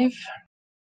 5.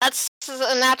 That's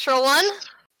a natural one.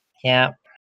 Yeah.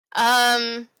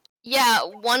 Yeah,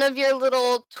 one of your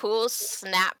little tools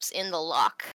snaps in the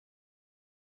lock.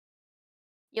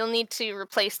 You'll need to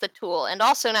replace the tool, and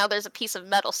also now there's a piece of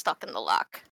metal stuck in the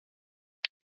lock.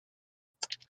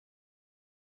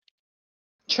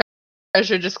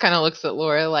 Treasure just kind of looks at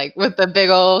Laura like with a big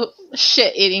old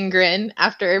shit-eating grin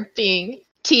after being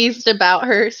teased about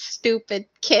her stupid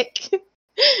kick.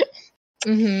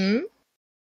 Mm-hmm.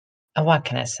 What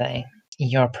can I say?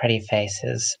 Your pretty face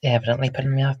is evidently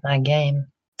putting me off my game.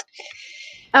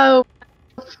 Oh,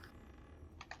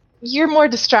 you're more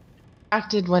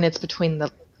distracted when it's between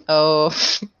the. Oh,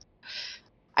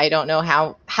 I don't know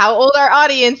how old our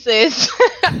audience is.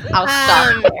 I'll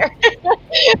stop there.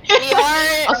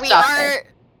 We are.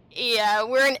 Yeah,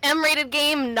 we're an M-rated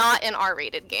game, not an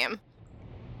R-rated game.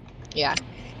 Yeah.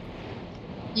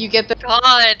 You get the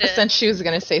God. sense she was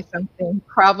gonna say something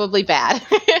probably bad.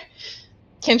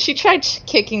 Can she try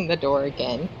kicking the door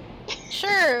again?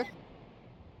 Sure.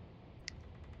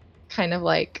 Kind of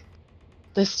like,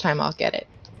 this time I'll get it.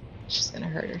 She's gonna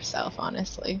hurt herself,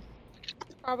 honestly.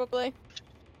 Probably.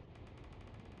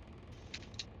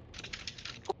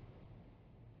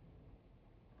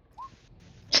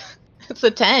 It's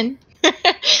a 10.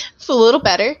 It's a little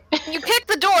better. You kick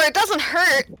the door, it doesn't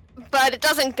hurt, but it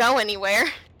doesn't go anywhere.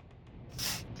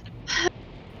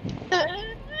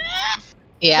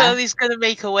 Yeah. Lily's gonna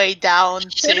make her way down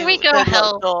Should to we go the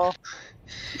hell? door.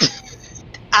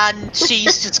 And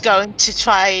she's just going to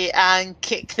try and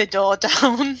kick the door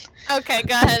down. Okay,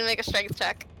 go ahead and make a strength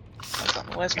check. Hold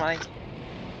on, where's my...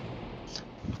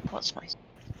 What's my...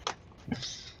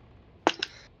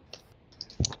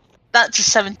 That's a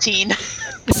 17.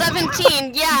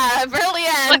 17, yeah,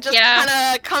 Brilliant Fuck just yeah.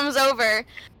 kind of comes over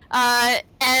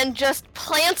and just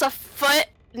plants a foot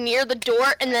near the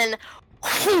door and then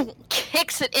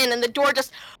kicks it in, and the door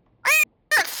just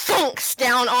thunks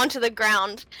down onto the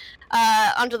ground,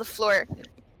 onto the floor.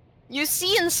 You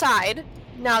see inside,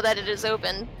 now that it is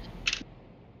open,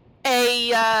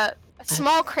 a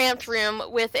small cramped room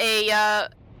with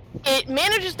it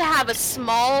manages to have a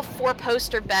small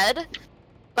 4-poster bed,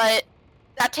 but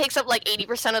that takes up like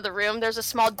 80% of the room. There's a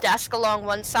small desk along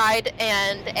one side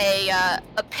and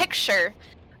a picture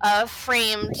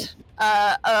framed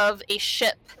of a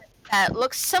ship that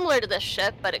looks similar to this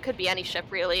ship, but it could be any ship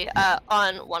really,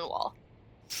 on one wall.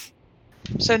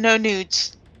 So no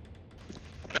nudes.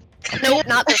 Nope,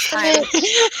 not this time.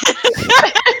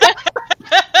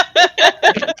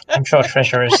 I'm sure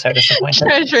Treasure is so disappointed.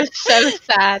 Treasure's so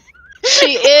sad.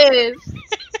 She is.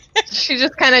 She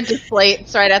just kind of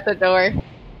deflates right at the door.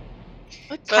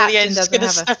 Brilliant. Just gonna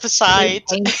step aside.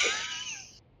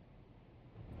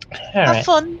 Have Alright.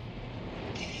 fun.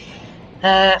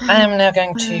 I'm now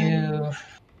going to...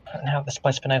 Now that this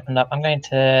place has been opened up, I'm going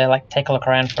to like take a look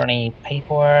around for any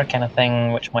paperwork,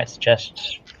 anything which might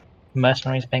suggest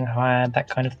mercenaries being hired, that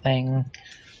kind of thing.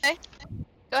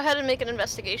 Go ahead and make an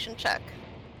investigation check.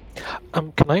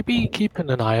 Can I be keeping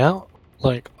an eye out,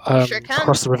 like Sure can.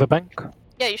 across the riverbank?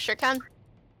 Yeah, you sure can.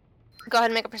 Go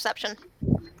ahead and make a perception.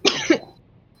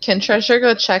 Can Treasure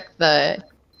go check the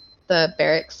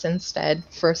barracks instead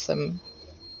for some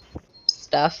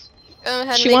stuff? Go ahead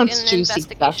and She make wants an juicy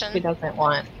stuff. investigation. She doesn't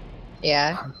want.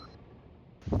 Yeah.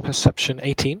 Perception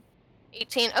 18.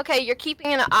 18. Okay, you're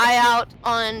keeping an eye out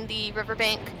on the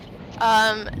riverbank.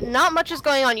 Not much is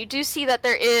going on. You do see that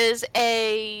there is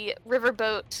a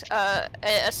riverboat,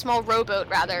 a small rowboat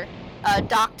rather,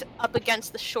 docked up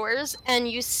against the shores, and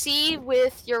you see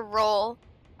with your roll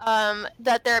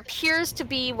that there appears to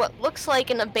be what looks like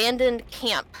an abandoned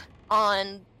camp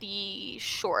on the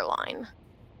shoreline.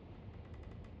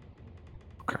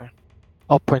 Okay.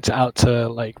 I'll point it out to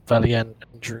like Valiant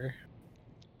and Drew.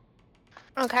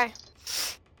 Okay.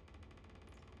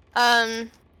 And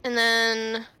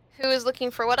then who is looking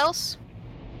for what else?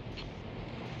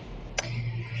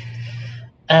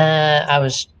 I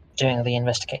was doing the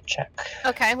investigate check.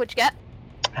 Okay, what'd you get?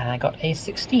 And I got a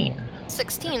 16.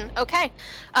 16. Okay.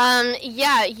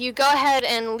 Yeah, you go ahead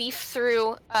and leaf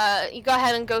through. You go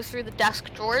ahead and go through the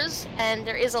desk drawers, and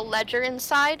there is a ledger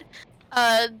inside.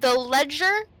 The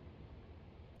ledger.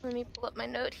 Let me pull up my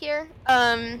note here.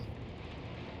 The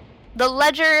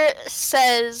ledger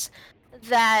says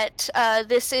that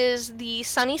this is the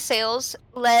Sunny Sails,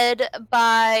 led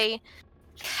by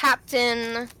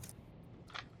Captain.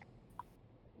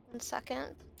 1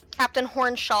 second. Captain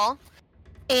Hornshaw,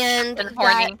 and And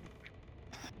horny.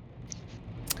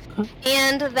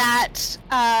 that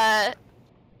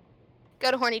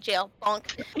go to horny jail,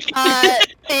 bonk.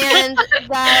 And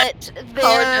that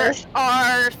there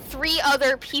are 3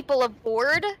 other people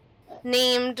aboard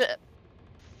named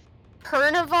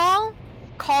Pernival,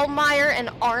 Kallmeyer, and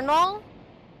Arnall.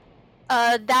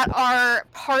 That are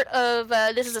part of,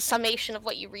 this is a summation of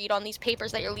what you read on these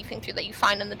papers that you're leafing through that you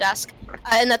find in the desk,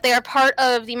 and that they are part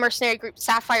of the mercenary group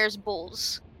Sapphire's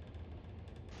Bulls.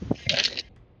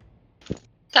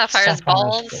 Sapphire's Sapphire's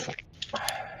balls.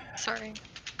 Sorry.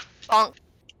 Bonk.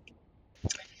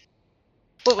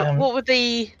 What were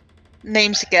the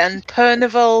names again?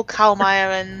 Pernival,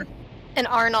 Kallmeyer, and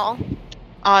Arnall.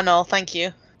 Arnold. Thank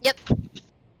you. Yep.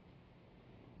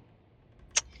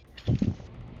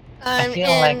 I feel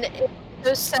And like- it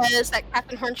also says that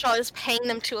Captain Hornshaw is paying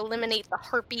them to eliminate the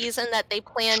harpies, and that they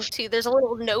plan to. There's a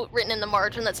little note written in the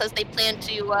margin that says they plan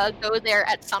to go there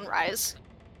at sunrise,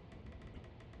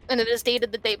 and it is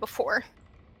dated the day before.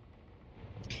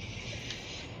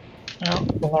 Well,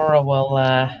 Laura will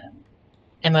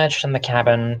emerge from the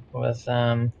cabin with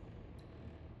I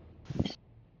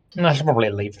should probably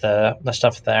leave the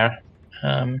stuff there.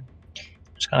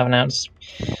 Just kind of announce.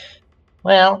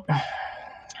 Well,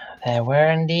 there were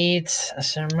indeed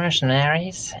some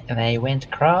mercenaries. They went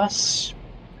across.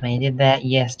 They did that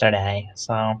yesterday,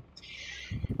 so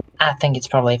I think it's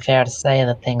probably fair to say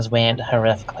that things went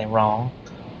horrifically wrong.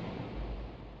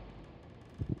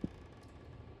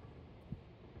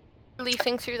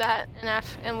 Leafing through that,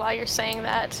 and while you're saying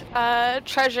that,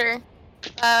 Treasure,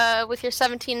 with your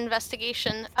 17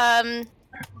 investigation,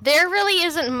 there really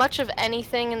isn't much of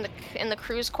anything in the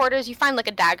crew's quarters. You find like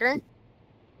a dagger,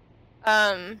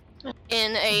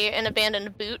 in an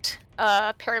abandoned boot,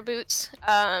 pair of boots,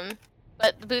 but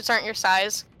the boots aren't your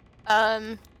size,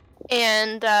 and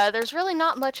there's really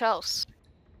not much else.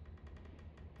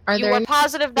 Are You there were any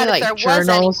positive that like, if there was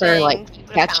journals or, anything, like, you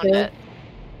would have found sketches? it.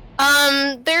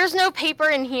 There's no paper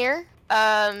in here.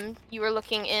 You were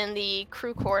looking in the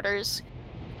crew quarters.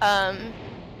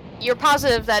 You're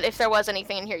positive that if there was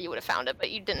anything in here, you would have found it, but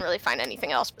you didn't really find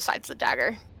anything else besides the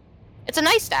dagger. It's a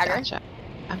nice dagger. Gotcha.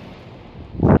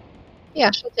 Yeah,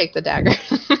 she'll take the dagger.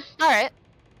 All right.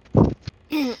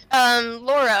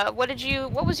 Laura, what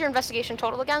was your investigation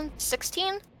total again?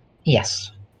 16?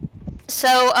 Yes.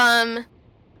 So,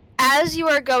 as you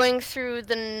are going through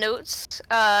the notes,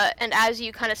 and as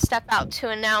you kind of step out to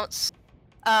announce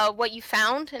what you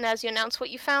found, and as you announce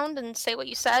what you found and say what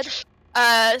you said,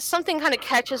 something kind of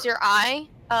catches your eye,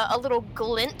 a little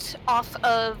glint off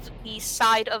of the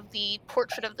side of the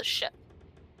portrait of the ship.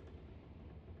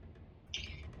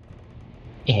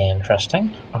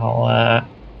 Interesting. I'll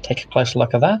take a close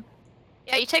look at that.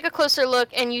 Yeah, you take a closer look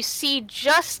and you see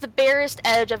just the barest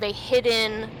edge of a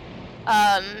hidden,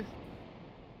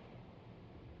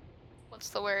 what's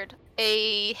the word?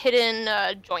 A hidden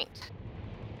joint.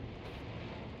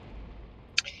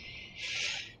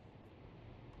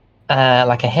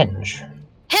 Like a hinge.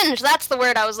 Hinge, that's the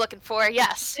word I was looking for,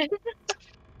 yes.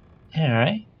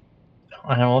 Alright.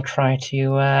 I will try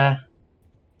to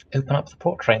open up the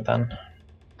portrait then.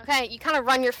 Okay, you kind of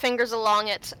run your fingers along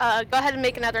it. Go ahead and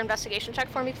make another investigation check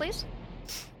for me, please.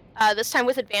 This time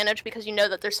with advantage because you know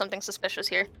that there's something suspicious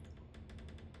here.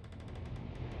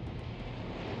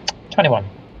 21.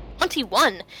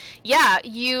 21. Yeah,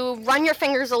 you run your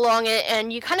fingers along it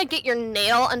and you kind of get your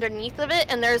nail underneath of it,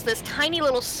 and there's this tiny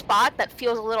little spot that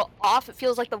feels a little off. It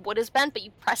feels like the wood is bent, but you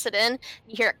press it in,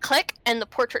 you hear it click, and the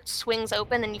portrait swings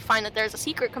open, and you find that there's a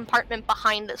secret compartment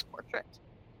behind this portrait.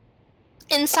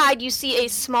 Inside, you see a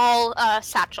small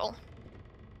satchel,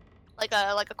 like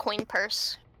a coin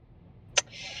purse.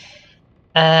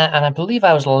 And I believe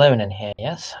I was alone in here,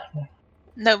 yes?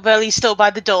 No, Verly's still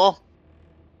by the door.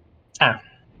 Ah.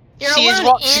 You're She is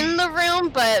alone watching. in the room,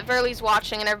 but Verly's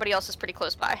watching, and everybody else is pretty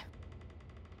close by.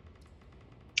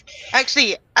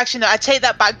 Actually, no, I take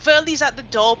that back. Verly's at the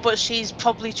door, but she's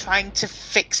probably trying to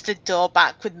fix the door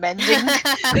back with mending.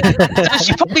 So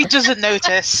she probably doesn't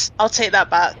notice. I'll take that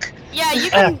back. Yeah,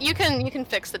 you can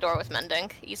fix the door with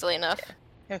mending easily enough.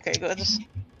 Okay, good.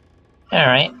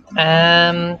 Alright.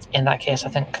 In that case, I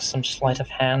think some sleight of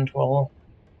hand will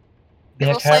be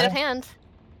Roll sleight of occurring.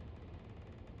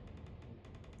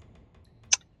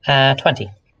 hand. 20.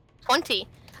 20.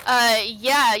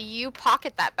 Yeah, you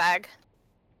pocket that bag.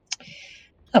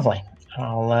 Lovely.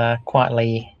 I'll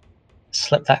quietly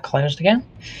slip that closed again.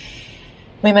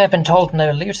 We may have been told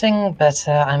no looting, but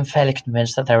I'm fairly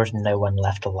convinced that there is no one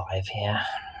left alive here.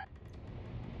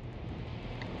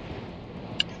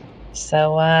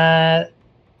 So,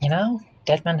 you know,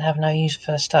 dead men have no use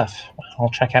for stuff. I'll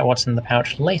check out what's in the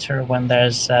pouch later when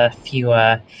there's a few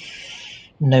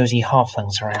nosy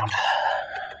halflings around.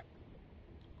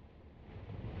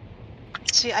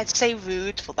 See, I'd say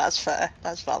rude, but that's fair.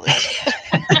 That's valid.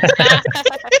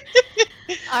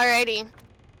 Alrighty.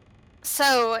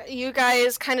 So, you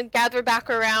guys kind of gather back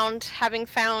around, having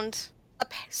found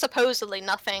supposedly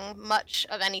nothing much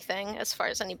of anything, as far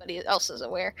as anybody else is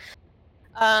aware.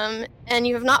 And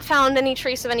you have not found any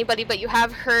trace of anybody, but you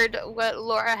have heard what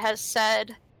Laura has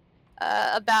said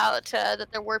about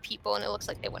that there were people, and it looks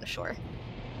like they went ashore.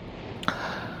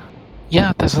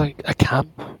 Yeah, there's like a camp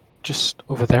just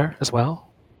over there as well.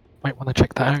 Might want to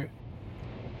check that out.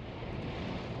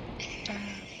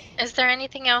 Is there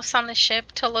anything else on the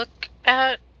ship to look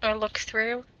at or look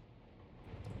through?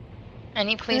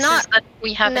 Any places that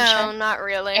we haven't No, checked? not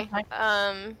really.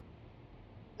 Okay.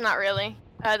 Not really.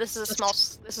 This is a small.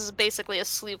 This is basically a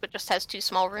sloop. It just has 2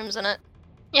 small rooms in it.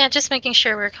 Yeah, just making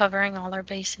sure we're covering all our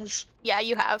bases. Yeah,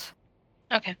 you have.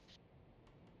 Okay.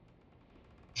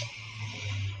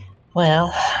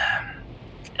 Well,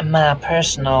 my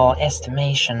personal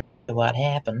estimation of what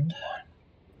happened,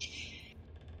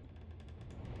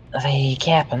 the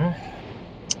captain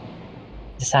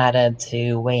decided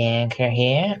to weigh anchor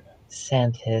here,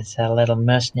 sent his little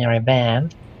mercenary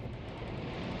band,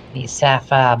 the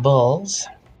Sapphire Bulls,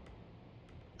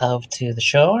 over to the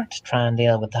shore to try and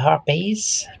deal with the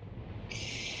Harpies.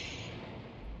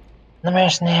 The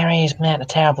mercenaries met a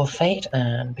terrible fate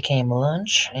and became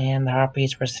lunch, and the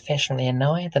Harpies were sufficiently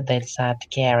annoyed that they decided to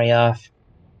carry off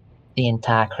the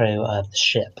entire crew of the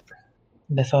ship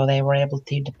before they were able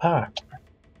to depart.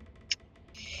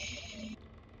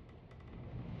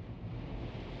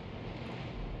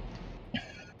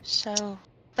 So,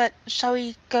 shall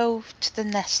we go to the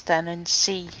nest then and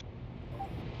see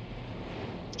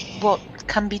what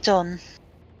can be done?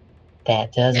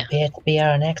 That does Yeah. appear to be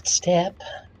our next step,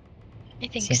 I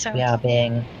think since so. we are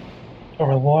being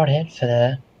rewarded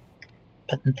for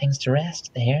putting things to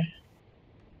rest there.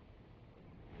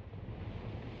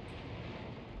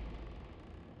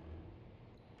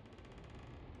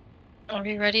 Are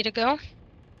we ready to go?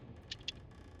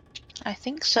 I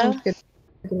think so. Sounds good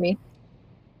to me.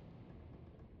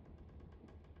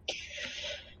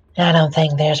 I don't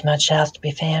think there's much else to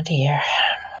be found here.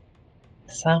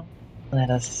 So, let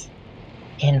us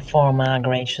inform our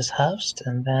gracious host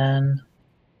and then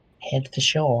head for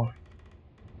shore.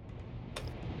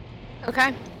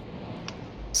 Okay.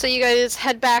 So you guys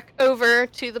head back over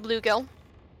to the Bluegill.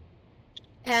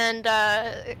 And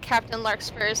Captain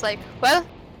Larkspur is like, well,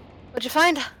 what'd you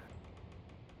find?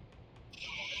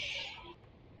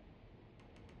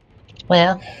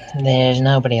 Well, there's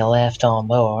nobody left on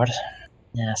board.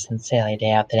 I sincerely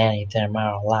doubt that any of them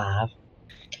are alive.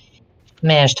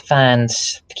 Managed to find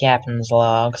the captain's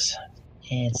logs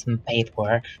and some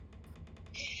paperwork.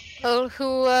 Well,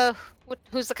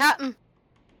 who's the captain?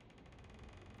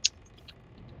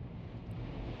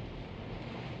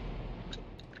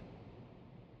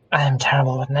 I'm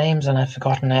terrible with names and I've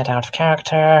forgotten it out of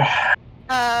character.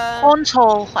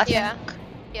 Hornshaw, I think. Yeah.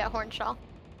 Yeah, Hornshaw.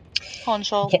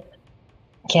 Hornshaw. Yeah.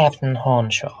 Captain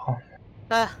Hornshaw.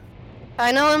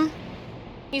 I know him.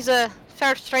 He's a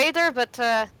fair trader, but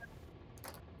he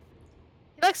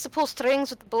likes to pull strings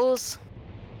with the bulls.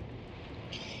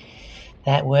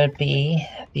 That would be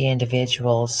the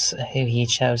individuals who he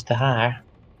chose to hire.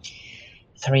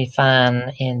 3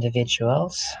 fine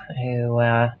individuals who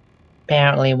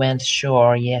apparently went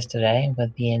ashore yesterday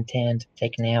with the intent of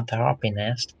taking out the harpy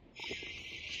nest.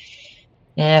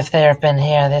 If they've been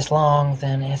here this long,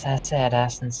 then as I said, I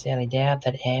sincerely doubt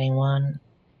that anyone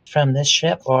from this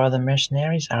ship or the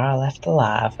mercenaries are left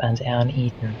alive and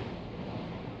uneaten.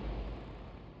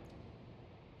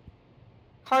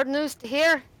 Hard news to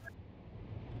hear.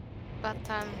 But,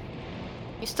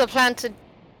 you still plan to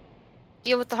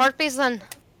deal with the harpies then?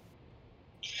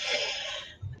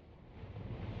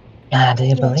 I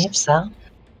do believe so.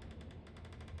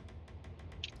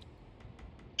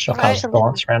 She'll Okay. cause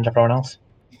thoughts around everyone else.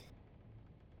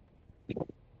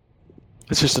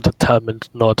 It's just a determined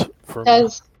nod from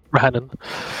Does Rhiannon.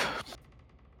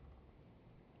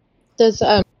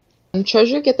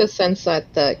 Treasure get the sense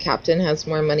that the captain has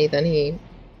more money than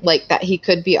that he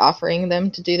could be offering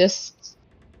them to do this?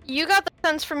 You got the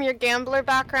sense from your gambler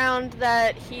background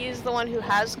that he's the one who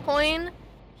has coin.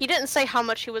 He didn't say how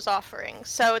much he was offering,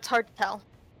 so it's hard to tell.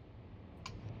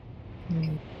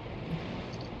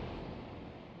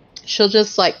 She'll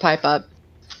just pipe up.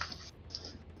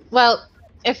 Well,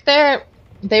 if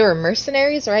they were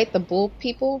mercenaries, right? The bull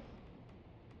people.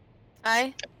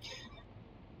 Aye?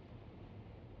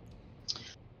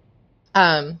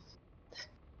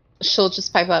 She'll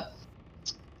just pipe up.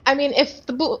 I mean, if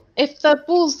the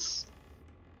bulls,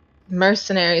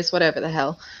 mercenaries, whatever the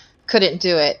hell, couldn't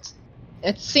do it,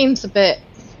 it seems a bit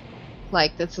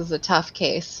like this is a tough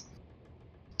case.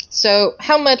 So,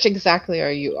 how much exactly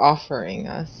are you offering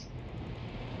us?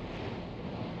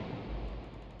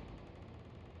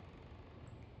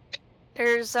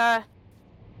 There's,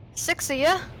 6 of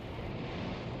you.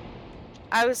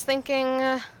 I was thinking,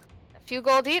 a few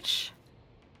gold each.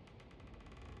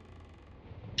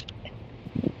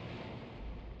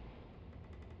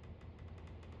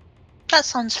 That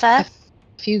sounds fair.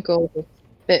 A few gold, a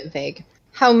bit vague.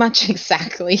 How much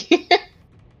exactly?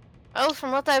 Well,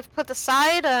 from what I've put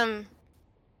aside, if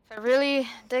I really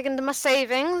dig into my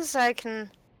savings, I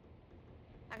can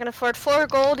afford 4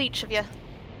 gold each of you.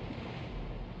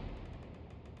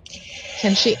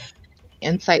 Can she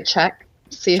insight check?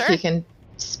 See if Sure. he can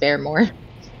spare more.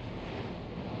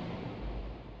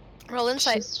 Roll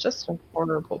insight. She's just a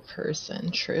horrible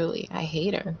person, truly. I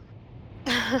hate her.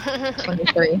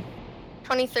 23.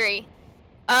 23.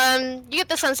 You get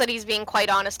the sense that he's being quite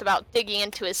honest about digging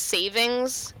into his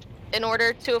savings in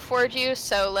order to afford you,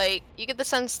 so, you get the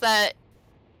sense that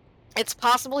it's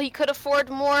possible he could afford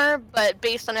more, but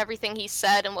based on everything he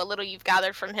said and what little you've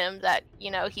gathered from him, that,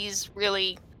 he's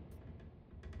really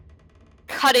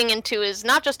cutting into his,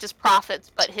 not just his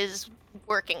profits, but his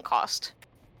working cost.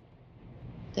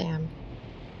 Damn.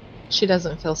 She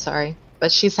doesn't feel sorry,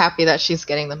 but she's happy that she's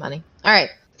getting the money. Alright.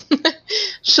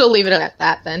 She'll leave it at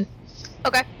that then.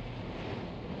 Okay.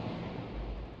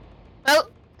 Well,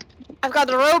 I've got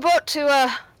a rowboat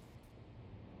to,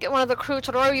 get one of the crew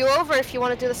to row you over if you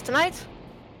want to do this tonight.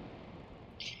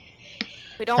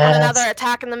 We don't want another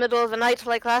attack in the middle of the night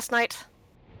like last night.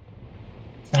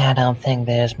 I don't think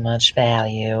there's much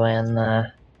value in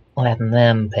letting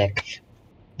them pick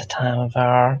the time of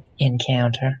our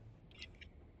encounter.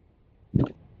 We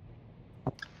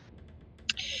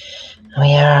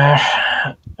are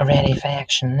ready for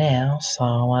action now,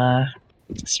 so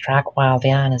strike while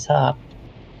the iron is up.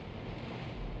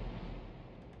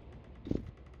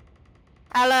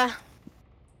 I'll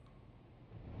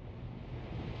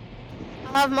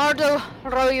have Mardo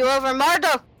row you over.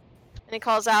 Mardo! And he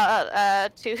calls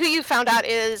out to who you found out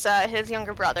is his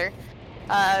younger brother,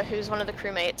 who's one of the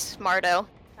crewmates, Mardo.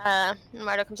 And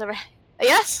Mardo comes over.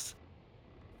 Yes?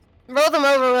 Row them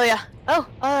over, will ya? Oh,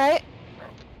 alright.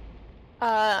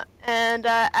 And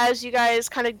as you guys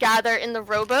kind of gather in the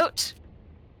rowboat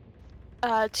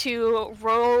to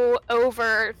row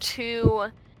over to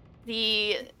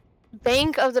the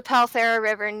bank of the Palthera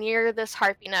River near this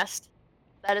harpy nest,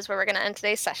 that is where we're going to end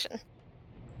today's session.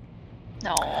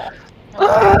 No.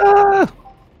 Ah!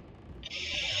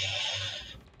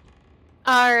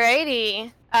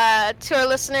 Alrighty. To our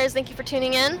listeners, thank you for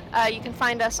tuning in. You can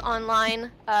find us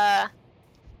online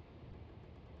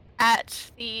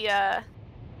at the...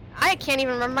 I can't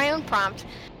even remember my own prompt.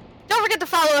 Don't forget to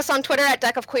follow us on Twitter at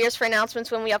Deck of Queers for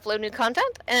announcements when we upload new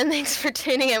content. And thanks for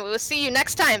tuning in. We will see you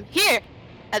next time here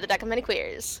at the Deck of Many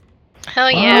Queers.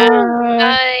 Hell yeah.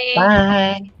 Bye.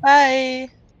 Bye. Bye.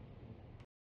 Bye.